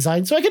game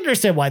design. So I can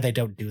understand why they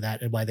don't do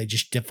that and why they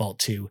just default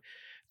to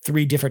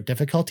 3 different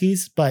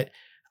difficulties. But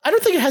I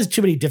don't think it has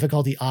too many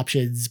difficulty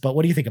options. But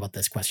what do you think about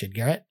this question,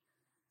 Garrett?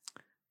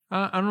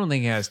 I don't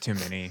think it has too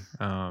many.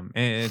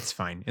 It's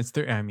fine. It's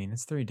three. I mean,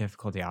 it's three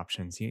difficulty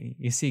options.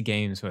 You see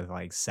games with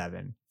like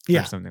seven or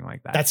Yeah, something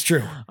like that. that's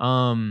true.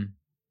 Um,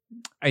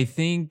 I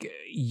think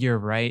you're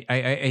right.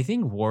 I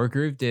think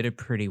Wargroove did it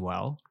pretty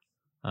well.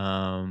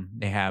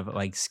 They have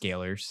like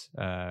scalars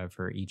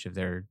for each of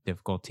their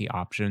difficulty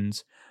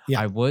options.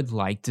 Yeah. I would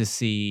like to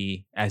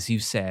see, as you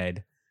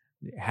said,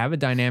 have a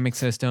dynamic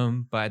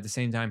system, but at the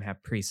same time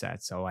have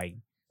presets. So like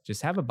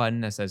just have a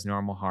button that says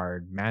normal,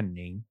 hard,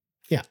 maddening.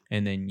 Yeah.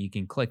 And then you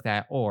can click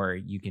that, or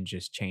you can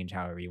just change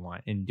however you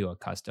want and do a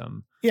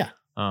custom Yeah.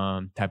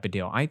 type of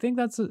deal. I think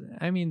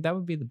I mean, that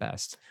would be the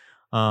best.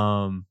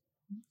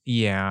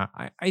 Yeah,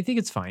 I think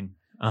it's fine.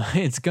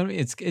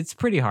 It's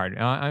pretty hard.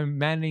 I'm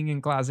maddening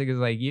in classic is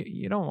like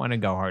you don't want to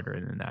go harder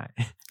than that.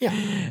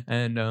 Yeah.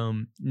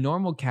 And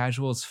normal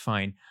casual is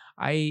fine.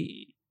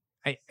 I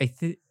I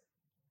think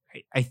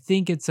I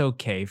think it's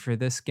okay for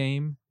this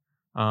game.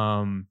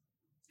 Um,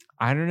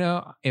 I don't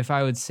know if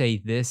I would say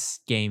this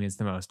game is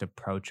the most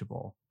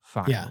approachable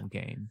Fire Yeah. Emblem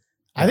game.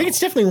 I think it's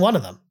though. definitely one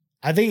of them.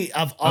 I think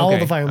of all the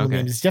Okay, Fire Emblem okay.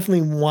 games, it's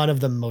definitely one of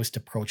the most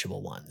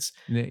approachable ones.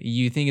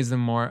 You think is the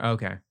more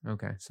okay?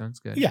 Okay, sounds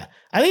good. Yeah,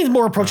 I think it's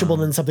more approachable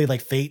than Um, something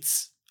like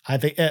Fates. I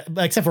think,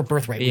 except for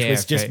Birthright, which Yeah,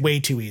 was just Fate. way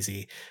too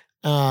easy.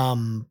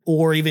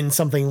 Or even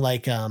something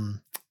like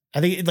I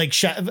think like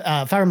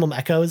Fire Emblem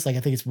Echoes. Like I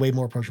think it's way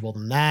more approachable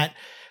than that.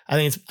 I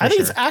think For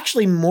it's sure.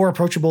 actually more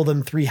approachable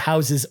than Three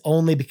Houses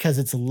only because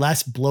it's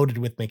less bloated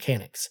with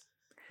mechanics.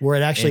 Where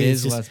it actually It is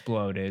is just less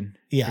bloated.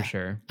 Yeah. For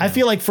sure. I Yeah.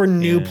 feel like for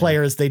new Yeah.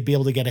 players, they'd be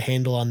able to get a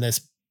handle on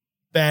this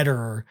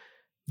better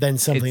than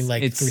something It's-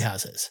 like it's- Three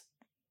Houses.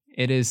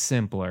 It is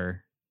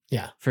simpler.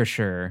 Yeah. For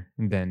sure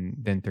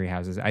than Three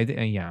Houses.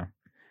 Yeah.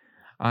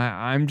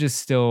 I'm just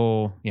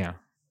still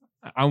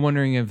I'm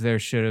wondering if there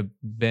should have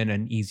been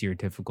an easier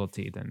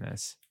difficulty than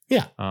this.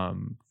 Yeah.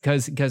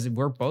 Because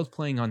we're both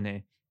playing on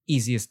the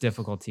easiest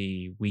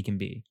difficulty we can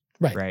be.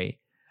 Right. Right.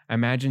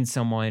 Imagine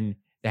someone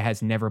that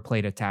has never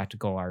played a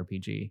tactical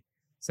RPG.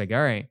 It's like,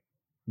 all right,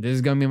 this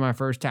is gonna be my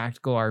first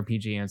tactical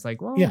RPG, and it's like,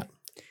 well, Yeah.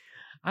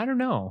 I don't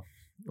know.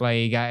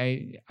 Like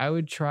I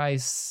would try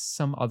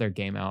some other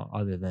game out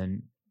other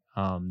than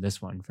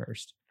this one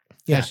first.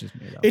 Yeah. That's just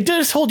me though. It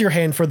does hold your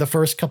hand for the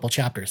first couple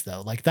chapters,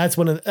 though. Like that's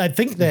one of I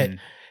think that Mhm.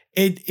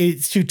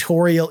 its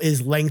tutorial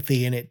is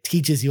lengthy and it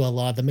teaches you a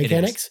lot of the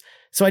mechanics.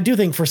 So I do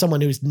think for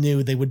someone who's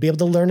new, they would be able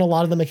to learn a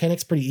lot of the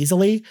mechanics pretty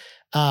easily.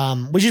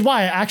 Which is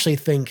why I actually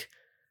think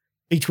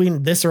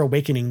between this or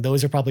Awakening,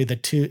 these are probably the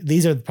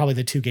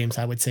two games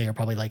I would say are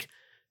probably like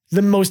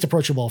the most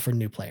approachable for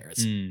new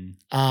players.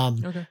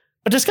 Okay.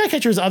 But to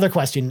Skycatcher's other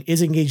question,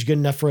 is Engage good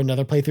enough for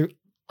another playthrough?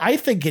 I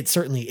think it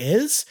certainly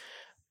is,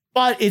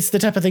 but it's the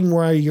type of thing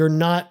where you're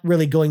not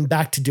really going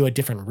back to do a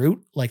different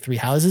route like Three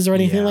Houses or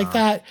anything like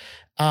that.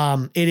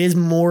 It is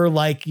more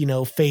like,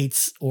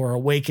 Fates or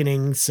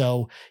Awakening.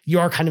 So you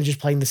are kind of just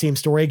playing the same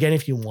story again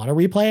if you want to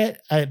replay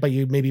it, but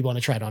you maybe want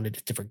to try it on a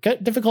different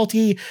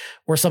difficulty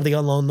or something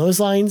along those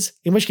lines.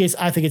 In which case,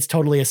 I think it's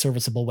totally a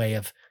serviceable way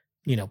of,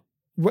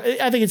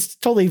 I think it's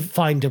totally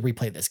fine to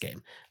replay this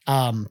game.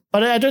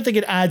 But I don't think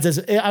it adds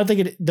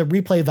the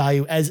replay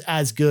value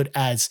as good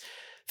as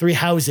Three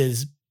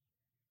Houses.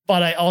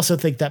 But I also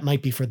think that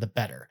might be for the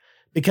better.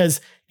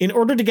 Because in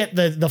order to get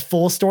the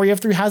full story of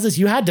Three Houses,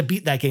 you had to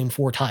beat that game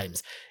 4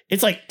 times.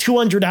 It's like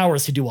 200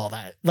 hours to do all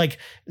that. Like,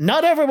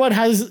 not everyone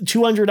has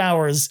 200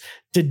 hours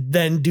to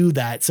then do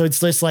that. So it's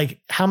just like,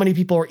 how many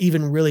people are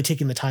even really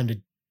taking the time to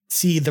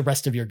see the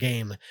rest of your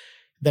game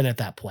then at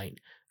that point?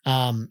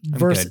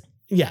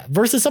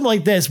 Versus something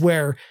like this,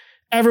 where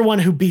everyone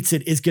who beats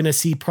it is going to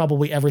see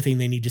probably everything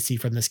they need to see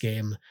from this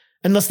game,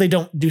 unless they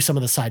don't do some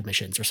of the side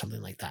missions or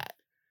something like that.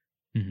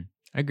 Mm-hmm.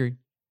 I agree.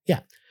 Yeah.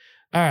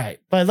 All right,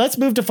 but let's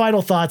move to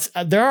final thoughts.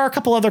 There are a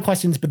couple other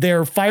questions, but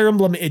they're Fire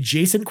Emblem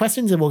adjacent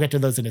questions, and we'll get to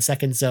those in a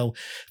second. So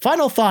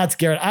final thoughts,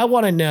 Garrett, I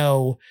want to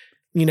know,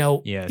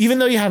 even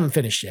though you haven't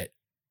finished it,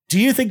 do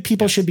you think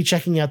people should be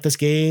checking out this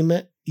game,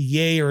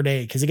 yay or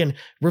nay? Because again,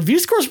 review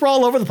scores were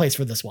all over the place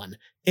for this one,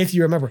 if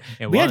you remember.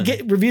 We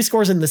had review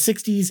scores in the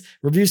 60s,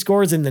 review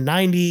scores in the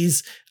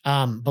 90s.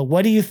 But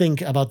what do you think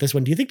about this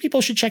one? Do you think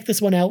people should check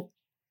this one out?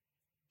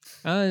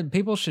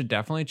 People should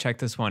definitely check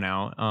this one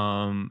out.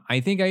 I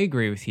think I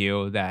agree with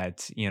you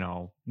that,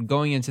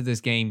 going into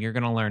this game, you're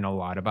going to learn a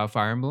lot about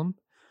Fire Emblem,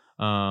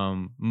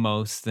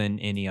 most than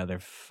any other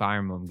Fire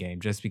Emblem game,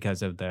 just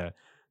because of the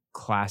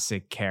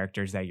classic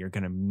characters that you're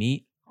going to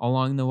meet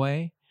along the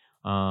way.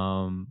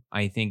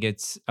 I think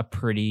it's a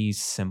pretty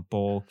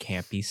simple,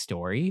 campy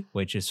story,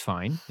 which is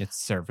fine. It's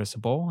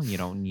serviceable. You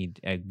don't need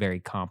a very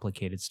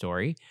complicated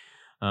story.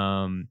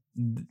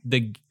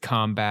 The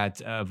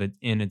combat of it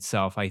in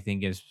itself, I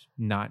think, is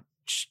not.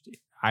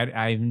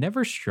 I've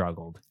never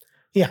struggled.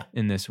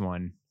 In this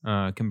one,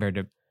 compared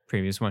to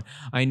previous one,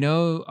 I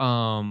know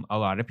a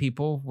lot of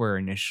people were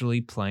initially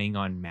playing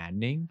on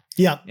maddening.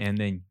 And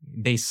then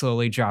they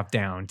slowly dropped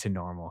down to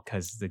normal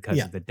because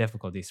of the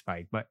difficulty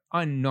spike. But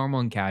on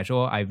normal and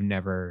casual, I've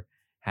never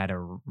had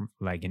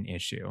an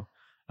issue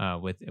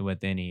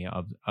with any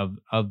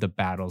of the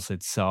battles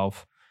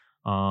itself.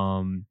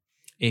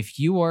 if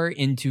you are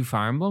into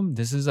Fire Emblem,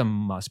 this is a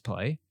must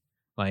play.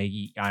 Like,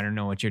 I don't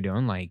know what you're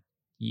doing. Like,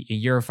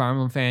 you're a Fire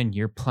Emblem fan,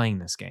 you're playing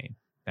this game.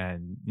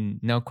 And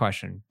no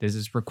question, this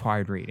is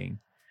required reading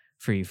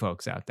for you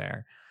folks out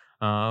there.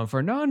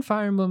 For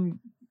non-Fire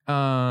Emblem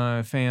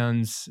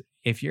fans,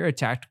 if you're a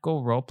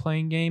tactical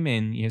role-playing game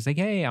and you're like,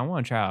 hey, I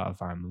want to try out a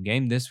Fire Emblem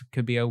game, this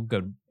could be a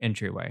good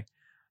entryway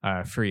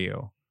for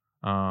you.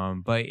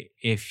 But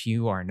if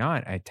you are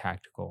not a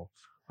tactical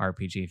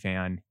RPG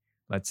fan,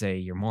 let's say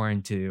you're more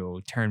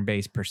into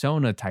turn-based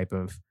Persona type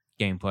of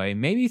gameplay,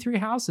 maybe Three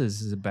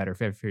Houses is a better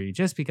fit for you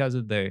just because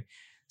of the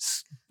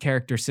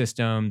character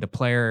system, the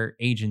player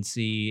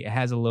agency. It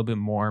has a little bit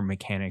more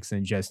mechanics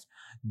than just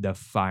the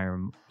Fire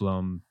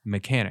Emblem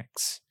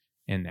mechanics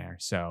in there.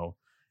 So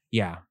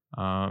yeah,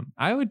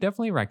 I would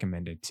definitely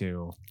recommend it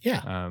to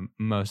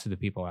most of the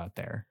people out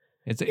there.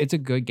 It's a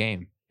good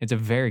game. It's a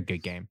very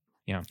good game.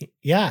 Yeah.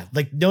 Yeah.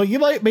 Like, no, you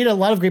made a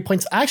lot of great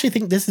points. I actually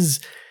think this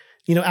is,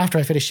 after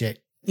I finish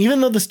it,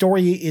 even though the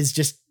story is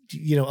just,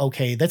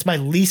 okay, that's my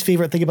least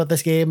favorite thing about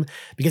this game,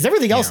 because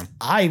everything else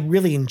I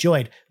really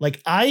enjoyed.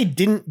 Like, I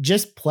didn't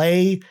just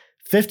play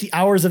 50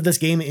 hours of this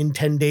game in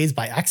 10 days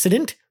by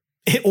accident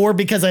or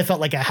because I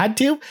felt like I had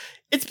to.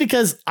 It's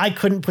because I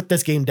couldn't put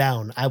this game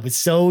down. I was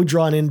so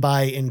drawn in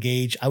by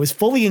Engage. I was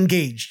fully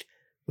engaged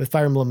with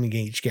Fire Emblem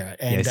Engage, Garrett.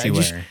 And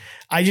yes,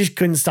 I just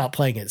couldn't stop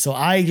playing it. So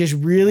I just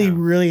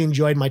really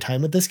enjoyed my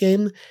time with this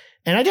game.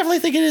 And I definitely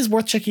think it is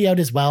worth checking out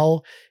as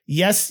well.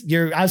 Yes,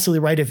 you're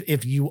absolutely right.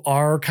 If you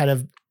are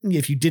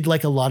if you did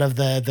like a lot of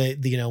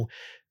the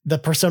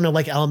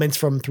Persona-like elements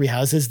from Three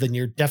Houses, then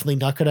you're definitely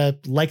not going to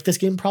like this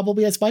game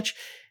probably as much.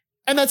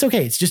 And that's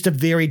okay. It's just a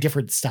very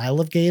different style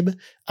of game.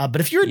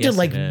 But if you're into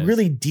like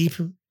really deep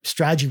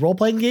strategy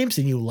role-playing games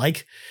and you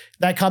like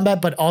that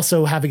combat, but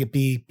also having it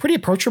be pretty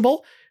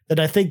approachable, then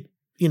I think,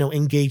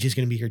 Engage is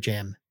going to be your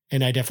jam.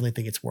 And I definitely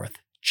think it's worth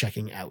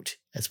checking out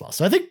as well.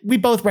 So I think we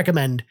both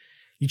recommend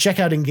you check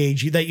out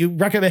Engage. We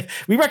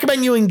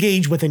recommend you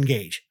engage with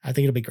Engage. I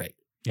think it'll be great.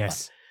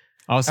 Yes.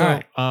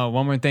 Also,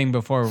 one more thing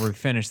before we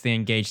finish the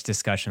Engage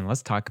discussion.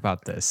 Let's talk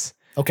about this.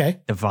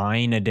 Okay.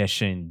 Divine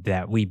Edition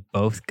that we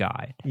both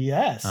got.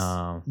 Yes.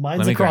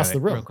 Mine's across the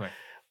room. Real quick.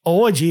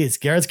 Oh, geez.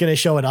 Garrett's going to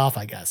show it off,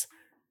 I guess.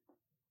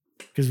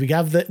 Because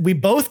we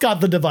both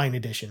got the Divine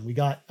Edition.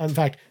 In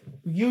fact,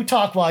 you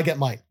talk while I get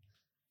mine.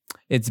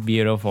 It's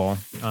beautiful.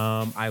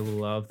 I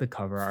love the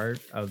cover art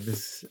of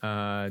this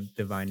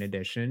Divine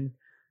Edition.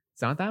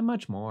 It's not that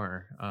much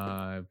more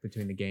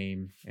between the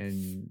game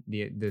and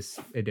this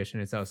edition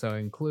itself. So it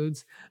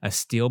includes a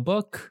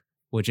steelbook,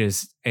 which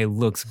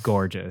looks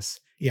gorgeous.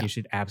 Yeah. You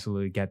should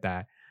absolutely get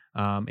that.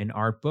 An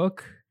art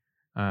book,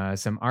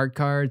 some art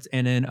cards,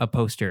 and then a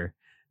poster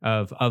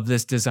of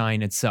this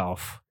design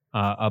itself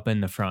up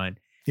in the front.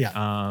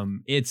 Yeah.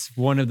 It's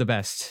one of the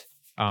best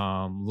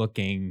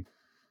looking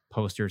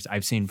posters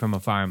I've seen from a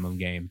Fire Emblem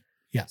game.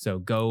 Yeah. So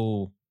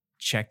go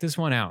check this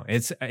one out.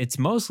 It's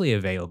mostly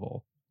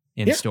available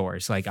in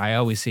stores. Like, I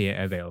always see it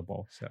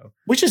available. So,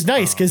 which is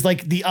nice because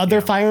like the other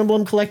Fire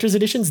Emblem collector's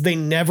editions, they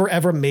never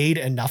ever made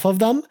enough of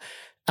them.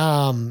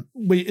 So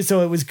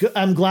it was good.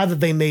 I'm glad that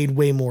they made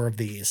way more of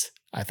these,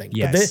 I think.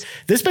 Yes. But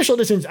this special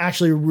edition is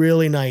actually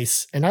really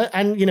nice. And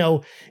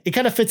it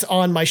kind of fits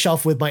on my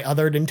shelf with my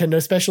other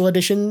Nintendo special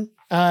edition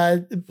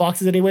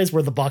boxes anyways,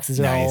 where the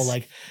boxes are all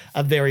like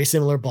a very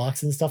similar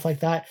box and stuff like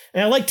that.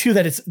 And I like too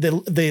that it's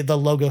the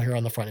logo here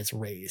on the front is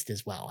raised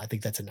as well. I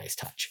think that's a nice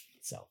touch.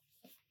 So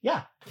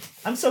yeah,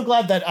 I'm so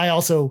glad that I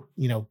also,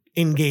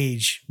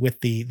 engage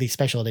with the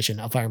special edition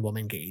of Fire Emblem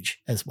Engage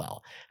as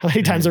well. How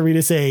many times are we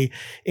to say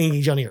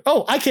engage on here?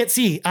 Oh, I can't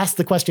see. Ask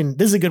the question.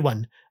 This is a good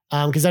one.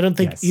 Because I don't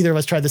think either of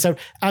us tried this out.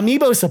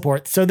 Amiibo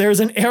support. So there's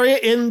an area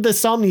in the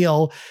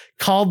Somniel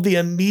called the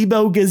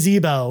Amiibo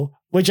Gazebo,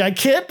 which I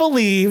can't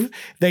believe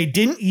they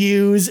didn't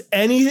use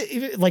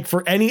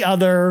for any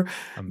other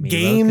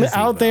game gazebo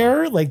out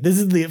there. Like, this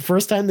is the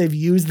first time they've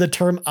used the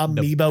term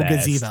Amiibo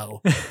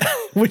Gazebo,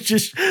 which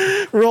just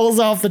rolls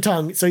off the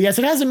tongue. So yes,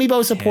 it has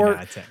Amiibo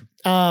support.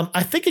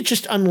 I think it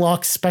just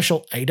unlocks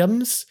special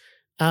items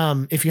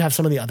if you have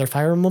some of the other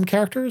Fire Emblem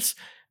characters.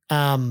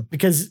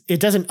 Because it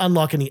doesn't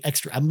unlock any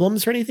extra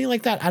emblems or anything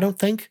like that, I don't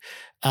think.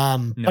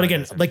 But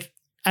again,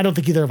 I don't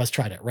think either of us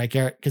tried it, right,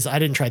 Garrett? Because I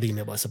didn't try the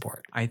Amiibo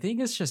support. I think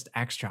it's just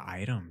extra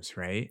items,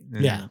 right?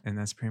 Yeah. And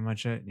that's pretty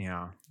much it.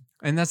 Yeah.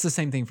 And that's the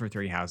same thing for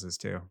Three Houses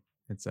too.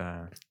 It's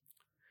So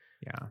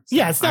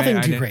it's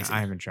nothing too crazy.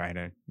 I haven't tried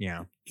it.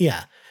 Yeah.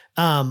 Yeah.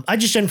 I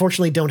just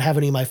unfortunately don't have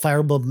any of my Fire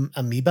Emblem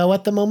Amiibo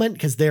at the moment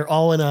because they're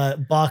all in a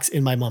box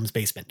in my mom's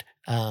basement.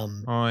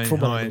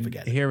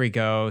 Here we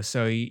go.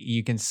 So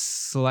you can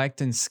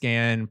select and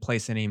scan,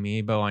 place any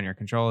amiibo on your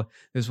controller.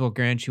 This will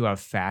grant you a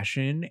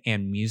fashion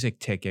and music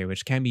ticket,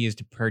 which can be used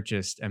to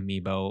purchase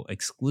amiibo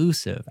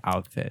exclusive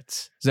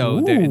outfits.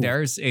 So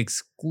there's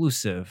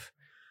exclusive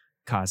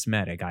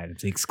cosmetic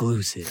items,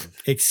 exclusive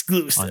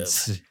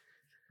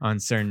on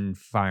certain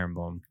Fire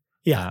Emblem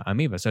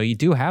amiibo. So you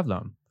do have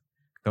them.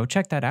 Go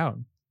check that out.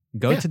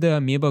 Go to the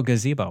Amiibo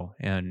Gazebo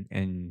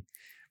and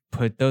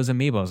put those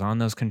amiibos on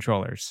those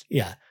controllers.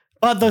 Yeah.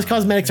 But those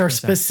cosmetics are 10%.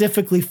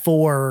 specifically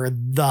for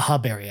the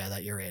hub area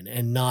that you're in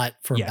and not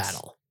for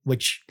battle,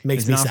 which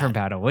makes me sad. It's not for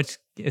battle, which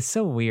is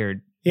so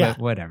weird. Yeah. But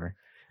whatever.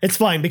 It's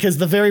fine because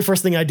the very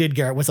first thing I did,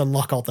 Garrett, was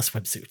unlock all the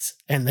swimsuits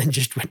and then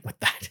just went with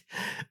that.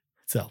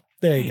 So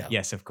there you go.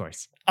 Yes, of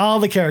course. All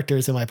the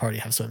characters in my party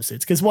have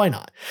swimsuits because why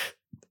not?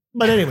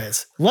 But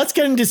anyways, let's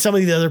get into some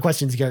of the other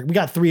questions, Garrett. We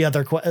got 3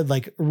 other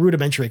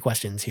rudimentary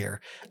questions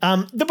here.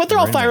 But they're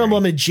all Fire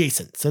Emblem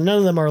adjacent. So none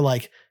of them are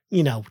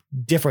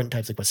different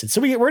types of questions. So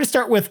we're going to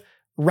start with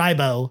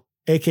Rybo,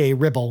 aka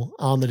Ribble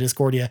on the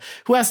Discordia,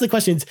 who asked the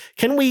questions,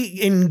 can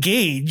we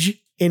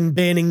engage in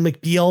banning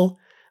McBeal?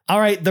 All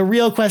right, the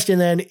real question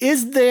then,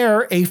 is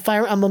there a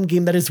Fire Emblem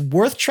game that is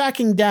worth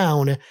tracking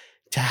down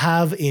to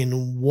have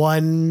in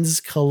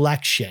one's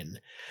collection?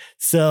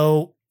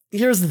 So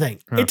here's the thing.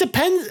 It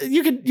depends.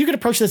 You could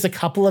approach this a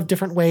couple of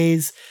different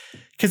ways.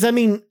 Because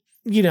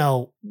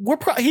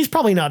he's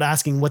probably not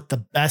asking what the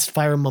best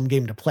Fire Emblem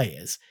game to play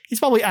is. He's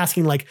probably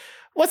asking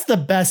what's the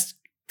best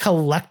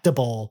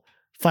collectible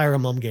Fire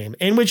Emblem game?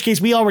 In which case,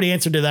 we already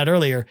answered to that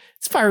earlier.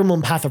 It's Fire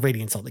Emblem Path of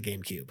Radiance on the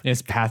GameCube.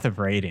 It's Path of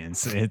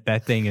Radiance.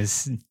 That thing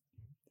is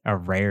a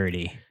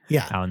rarity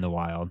out in the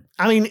wild.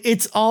 I mean,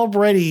 it's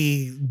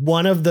already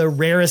one of the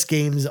rarest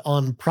games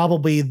on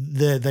probably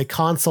the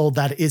console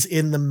that is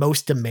in the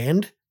most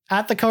demand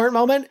at the current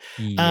moment.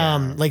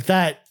 Yeah.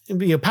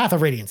 Path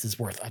of Radiance is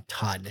worth a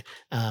ton.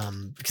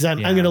 Because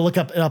I'm going to look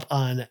it up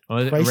on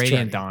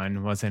Radiant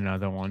Dawn was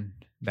another one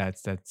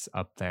that's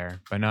up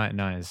there, but not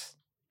as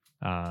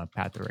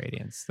Path of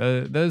Radiance.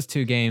 Those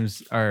 2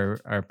 games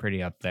are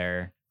pretty up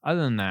there.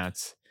 Other than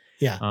that,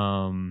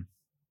 you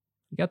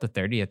got the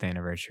 30th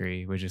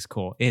anniversary, which is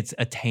cool. It's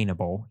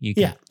attainable. You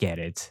can get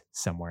it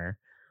somewhere.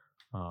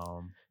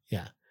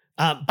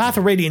 Path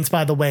of Radiance,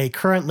 by the way,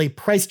 currently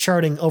price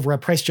charting over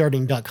at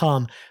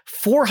pricecharting.com,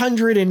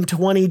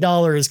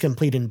 $420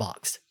 complete in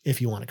boxed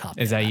if you want to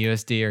copy. Is that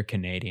USD or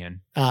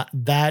Canadian?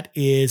 That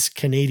is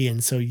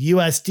Canadian. So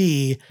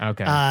USD,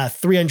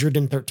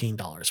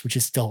 $313, which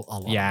is still a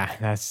lot. Yeah,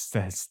 that's a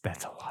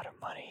lot of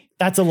money.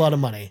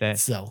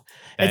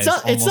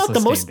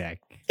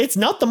 It's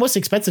not the most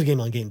expensive game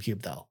on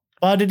GameCube though,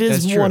 but it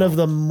is one of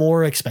the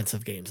more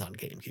expensive games on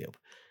GameCube.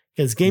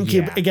 Because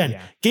GameCube,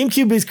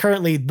 GameCube is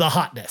currently the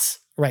hotness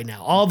right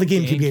now. All the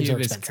GameCube games are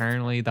expensive. Is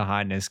currently the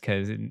hotness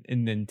because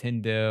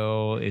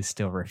Nintendo is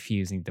still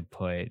refusing to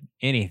put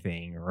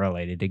anything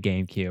related to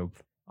GameCube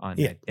on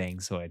that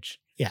dang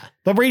Switch. Yeah,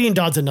 but Radiant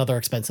Dawn's another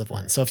expensive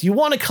one. So if you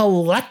want to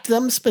collect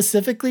them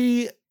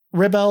specifically,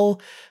 Rebel,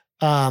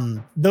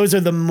 those are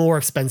the more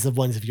expensive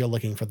ones if you're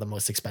looking for the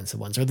most expensive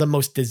ones or the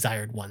most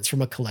desired ones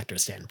from a collector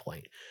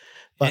standpoint.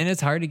 And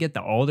it's hard to get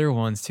the older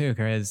ones too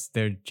because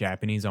they're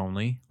Japanese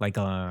only,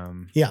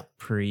 pre-GBA.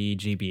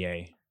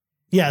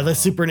 Yeah, the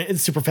Super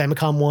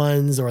Famicom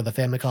ones or the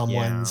Famicom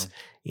ones.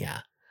 Yeah.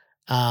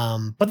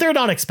 But they're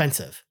not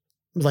expensive.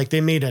 They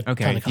made a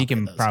ton of you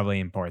can probably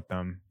import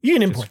them. You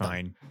can import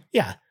them.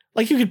 Yeah.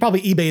 You could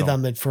probably eBay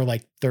them for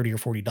 $30 or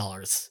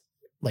 $40,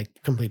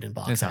 complete in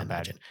box. That's not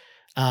bad.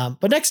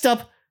 But next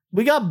up,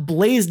 we got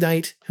Blaze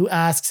Knight, who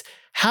asks,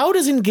 how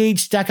does Engage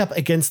stack up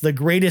against the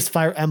greatest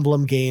Fire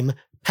Emblem game,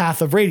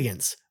 Path of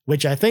Radiance,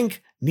 which I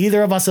think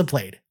neither of us have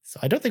played. So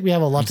I don't think we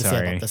have a lot to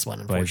say about this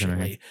one,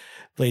 unfortunately.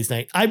 Blaze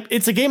Knight.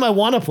 It's a game I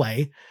want to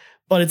play,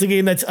 but it's a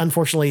game that's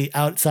unfortunately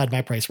outside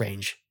my price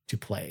range to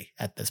play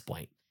at this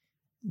point.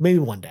 Maybe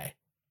one day.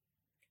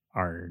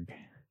 Arg.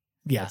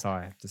 Yeah. That's all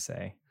I have to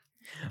say.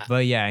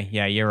 But yeah,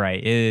 you're right.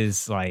 It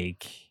is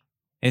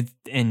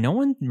and no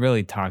one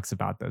really talks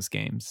about those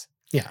games.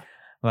 Yeah.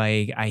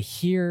 I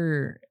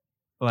hear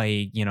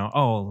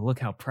oh, look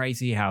how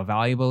pricey, how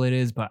valuable it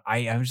is. But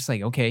I was just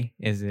okay,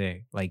 is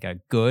it a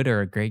good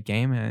or a great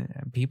game?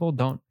 And people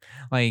don't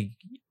I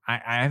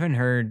haven't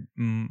heard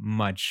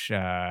much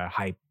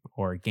hype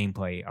or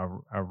gameplay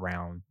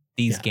around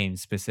these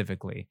games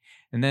specifically.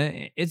 And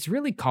then it's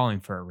really calling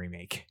for a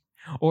remake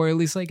or at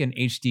least an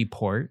HD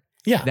port.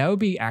 Yeah. That would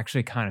be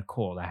actually kind of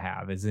cool to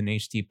have as an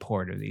HD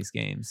port of these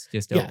games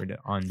over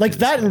on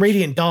that and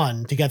Radiant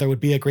Dawn together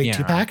would be a great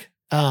 2-pack.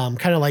 Kind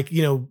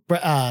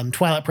of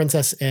Twilight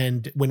Princess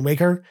and Wind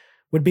Waker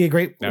would be a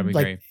great. That'd be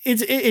great.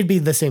 It'd be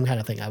the same kind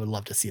of thing. I would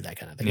love to see that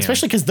kind of thing,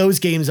 especially because those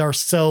games are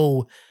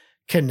so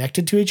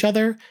connected to each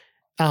other.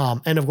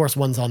 And of course,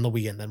 one's on the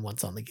Wii and then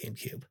one's on the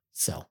GameCube.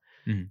 So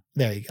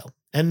there you go.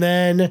 And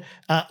then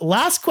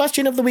last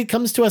question of the week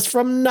comes to us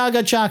from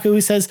Nagachaku,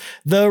 who says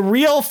the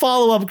real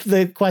follow-up to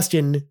the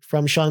question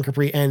from Sean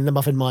Capri and the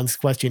Muffin Mon's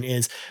question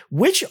is,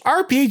 which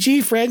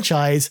RPG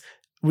franchise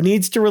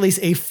needs to release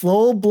a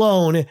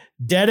full-blown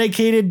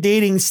dedicated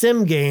dating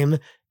sim game,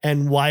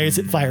 and why is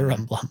it Fire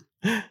Emblem?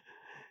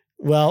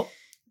 Well,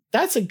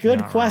 that's a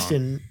good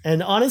question.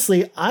 And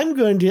honestly, I'm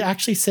going to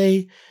actually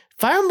say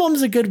Fire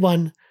Emblem's a good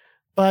one,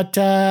 but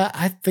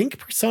I think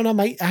Persona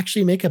might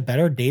actually make a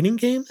better dating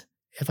game,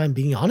 if I'm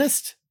being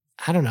honest.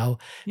 I don't know.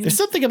 Yeah. There's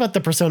something about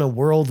the Persona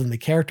world and the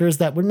characters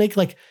that would make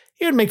it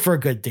would make for a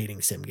good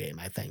dating sim game,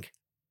 I think.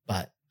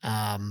 But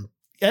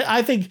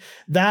I think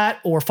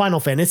that or Final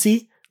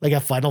Fantasy, like a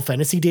Final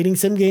Fantasy dating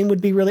sim game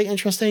would be really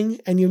interesting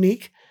and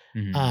unique.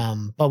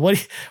 But what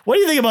do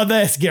you think about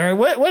this, Garrett?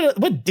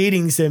 What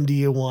dating sim do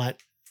you want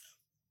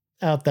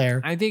out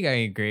there? I think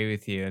I agree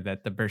with you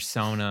that the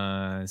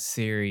Persona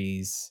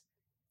series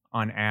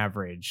on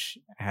average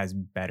has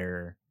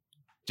better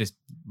just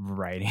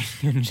writing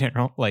in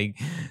general, like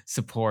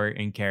support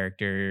and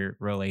character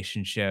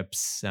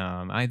relationships.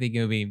 I think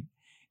it would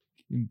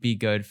be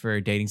good for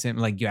a dating sim.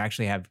 Like you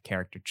actually have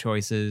character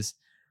choices.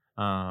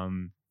 A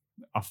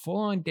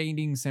full-on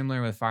dating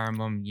similar with Fire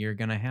Emblem, you're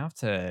gonna have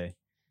to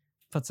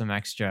put some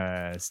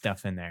extra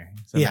stuff in there,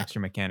 some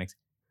extra mechanics.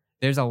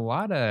 There's a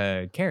lot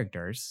of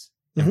characters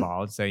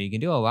involved, so you can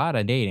do a lot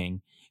of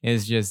dating.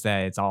 It's just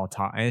that it's all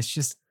talk. It's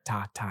just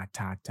talk.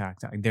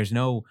 There's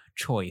no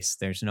choice.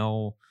 There's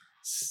no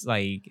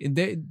like.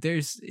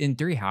 There's in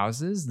Three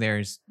Houses.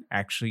 There's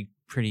actually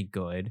pretty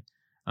good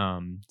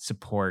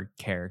support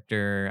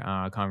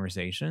character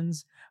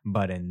conversations,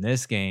 but in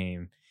this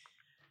game,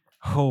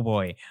 oh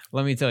boy,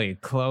 let me tell you,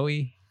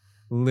 Chloe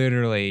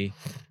literally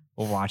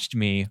watched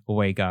me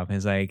wake up and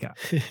is like,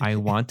 I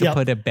want to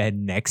put a bed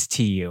next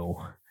to you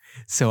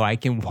so I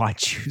can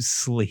watch you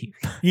sleep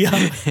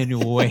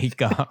and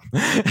wake up.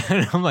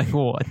 And I'm like,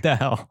 what the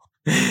hell?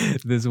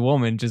 This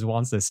woman just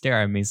wants to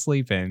stare at me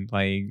sleeping.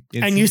 Like,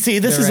 and you see,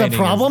 this is a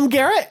problem,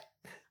 Garrett?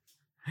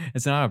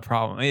 It's not a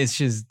problem. It's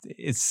just,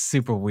 it's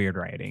super weird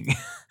writing.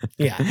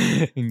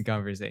 In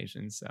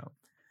conversation. So,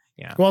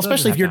 yeah. Well,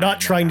 especially if you're not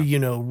trying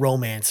to,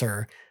 romance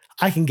her,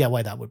 I can get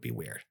why that would be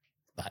weird.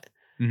 But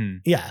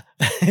yeah,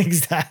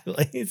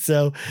 exactly.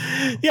 So,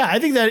 yeah, I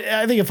think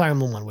a Fire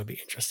Emblem one would be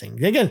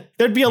interesting. Again,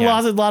 there'd be a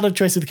lot of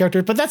choice with the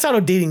character, but that's how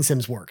dating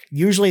sims work.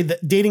 Usually, the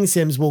dating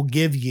sims will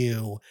give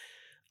you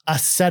a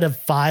set of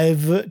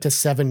 5 to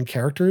 7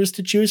 characters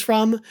to choose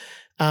from,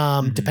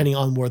 depending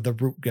on where the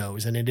route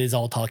goes, and it is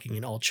all talking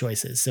and all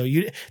choices. So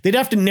they'd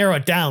have to narrow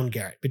it down,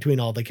 Garrett, between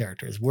all the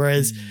characters.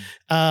 Whereas,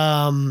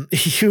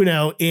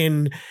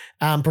 in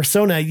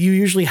Persona, you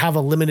usually have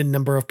a limited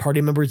number of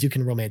party members you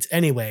can romance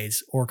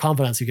anyways, or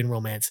confidants you can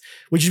romance,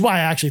 which is why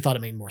I actually thought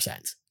it made more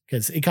sense.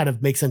 Because it kind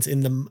of makes sense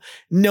in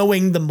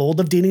knowing the mold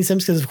of dating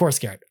sims. Because of course,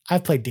 Garrett,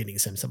 I've played dating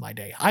sims in my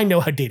day. I know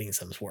how dating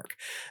sims work.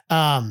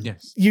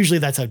 Usually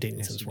that's how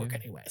dating sims work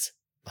anyways.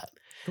 But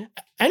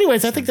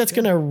anyways, I think that's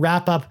going to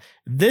wrap up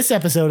this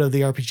episode of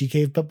the RPG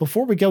Cave. But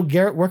before we go,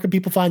 Garrett, where can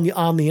people find you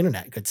on the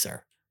internet, good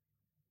sir?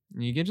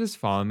 You can just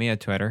follow me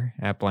at Twitter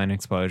at Blind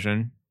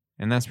Explosion.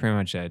 And that's pretty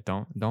much it.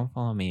 Don't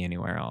follow me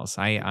anywhere else.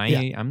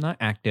 I'm not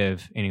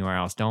active anywhere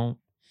else. Don't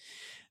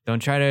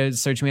try to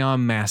search me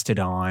on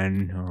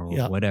Mastodon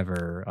or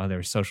whatever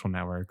other social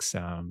networks.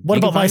 What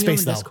about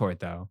MySpace, though? Discord,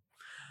 though.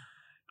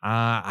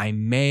 I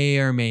may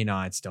or may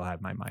not still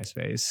have my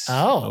MySpace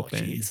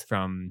open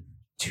from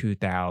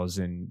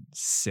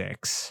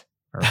 2006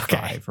 or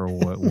 5 or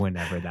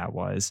whenever that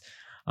was.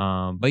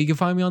 But you can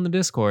find me on the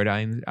Discord.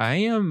 I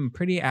am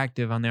pretty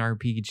active on the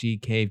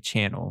RPG Cave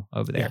channel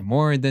over there,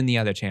 more than the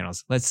other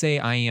channels. Let's say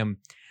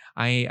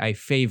I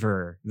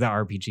favor the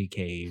RPG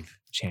Cave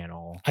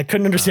channel. I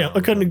couldn't understand.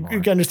 I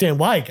couldn't understand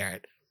why,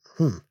 Garrett.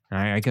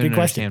 I couldn't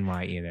understand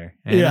why either.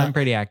 And I'm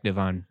pretty active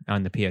on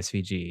the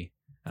PSVG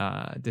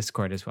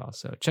Discord as well.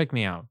 So check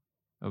me out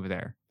over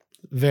there.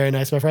 Very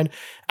nice, my friend.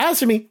 As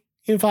for me,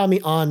 you can find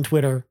me on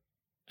Twitter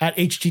at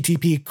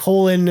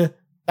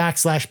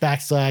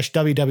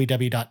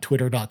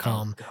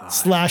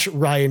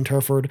http://www.twitter.com/Ryan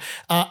Turford.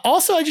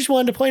 Also, I just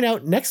wanted to point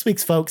out next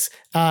week's, folks,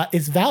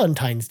 is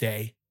Valentine's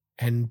Day.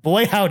 And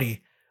boy,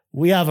 howdy,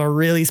 we have a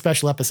really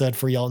special episode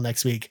for y'all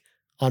next week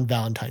on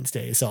Valentine's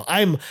Day. So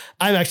I'm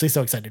actually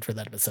so excited for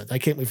that episode. I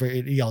can't wait for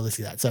y'all to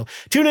see that. So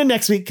tune in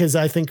next week because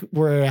I think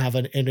we're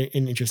having an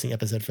interesting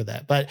episode for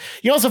that. But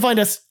you can also find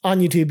us on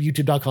YouTube,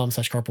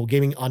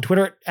 youtube.com/carpoolgaming, on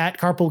Twitter at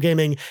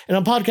carpoolgaming, and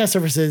on podcast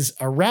services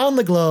around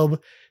the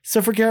globe.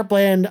 So for Garrett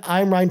Bland,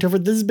 I'm Ryan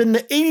Turford. This has been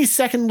the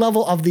 82nd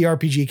level of the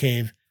RPG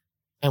Cave,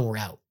 and we're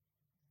out.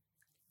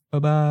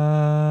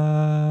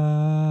 Bye-bye.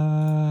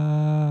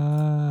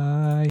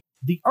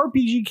 The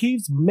RPG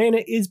Cave's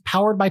mana is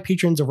powered by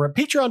patrons over at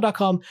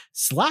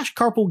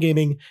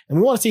patreon.com/carpoolgaming. And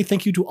we want to say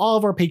thank you to all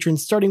of our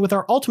patrons, starting with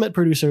our ultimate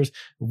producers,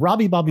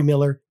 Robbie Bobby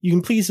Miller. You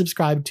can please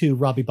subscribe to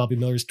Robbie Bobby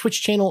Miller's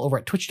Twitch channel over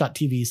at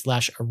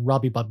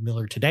twitch.tv/Robbie Bobby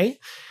Miller today.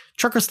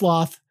 Trucker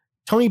Sloth,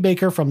 Tony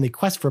Baker from the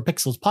Quest for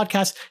Pixels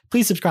podcast.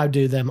 Please subscribe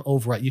to them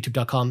over at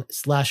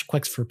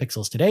youtube.com/Quest for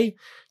Pixels today.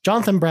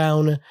 Jonathan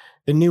Brown,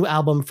 the new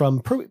album from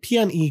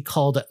PME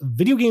called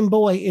Video Game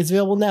Boy is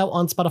available now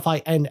on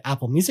Spotify and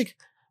Apple Music.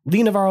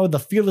 Lee Navarro, the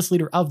fearless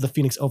leader of the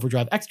Phoenix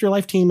Overdrive Extra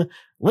Life team.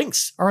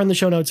 Links are in the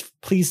show notes.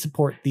 Please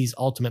support these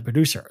ultimate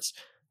producers.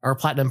 Our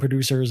platinum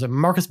producers,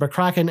 Marcus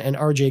McCracken and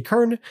RJ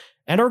Kern,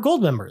 and our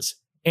gold members,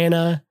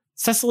 Anna,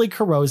 Cecily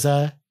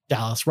Carosa,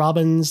 Dallas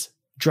Robbins,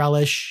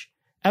 Drellish,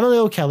 Emily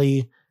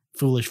O'Kelly,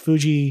 Foolish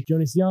Fuji,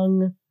 Jonas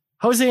Young,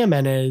 Jose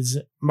Jimenez,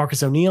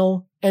 Marcus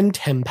O'Neill, and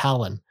Tim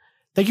Palin.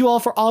 Thank you all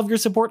for all of your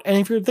support. And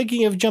if you're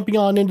thinking of jumping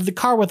on into the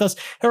car with us,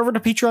 head over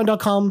to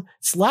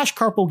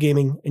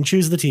patreon.com/carpoolgaming and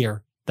choose the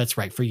tier that's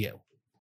right for you.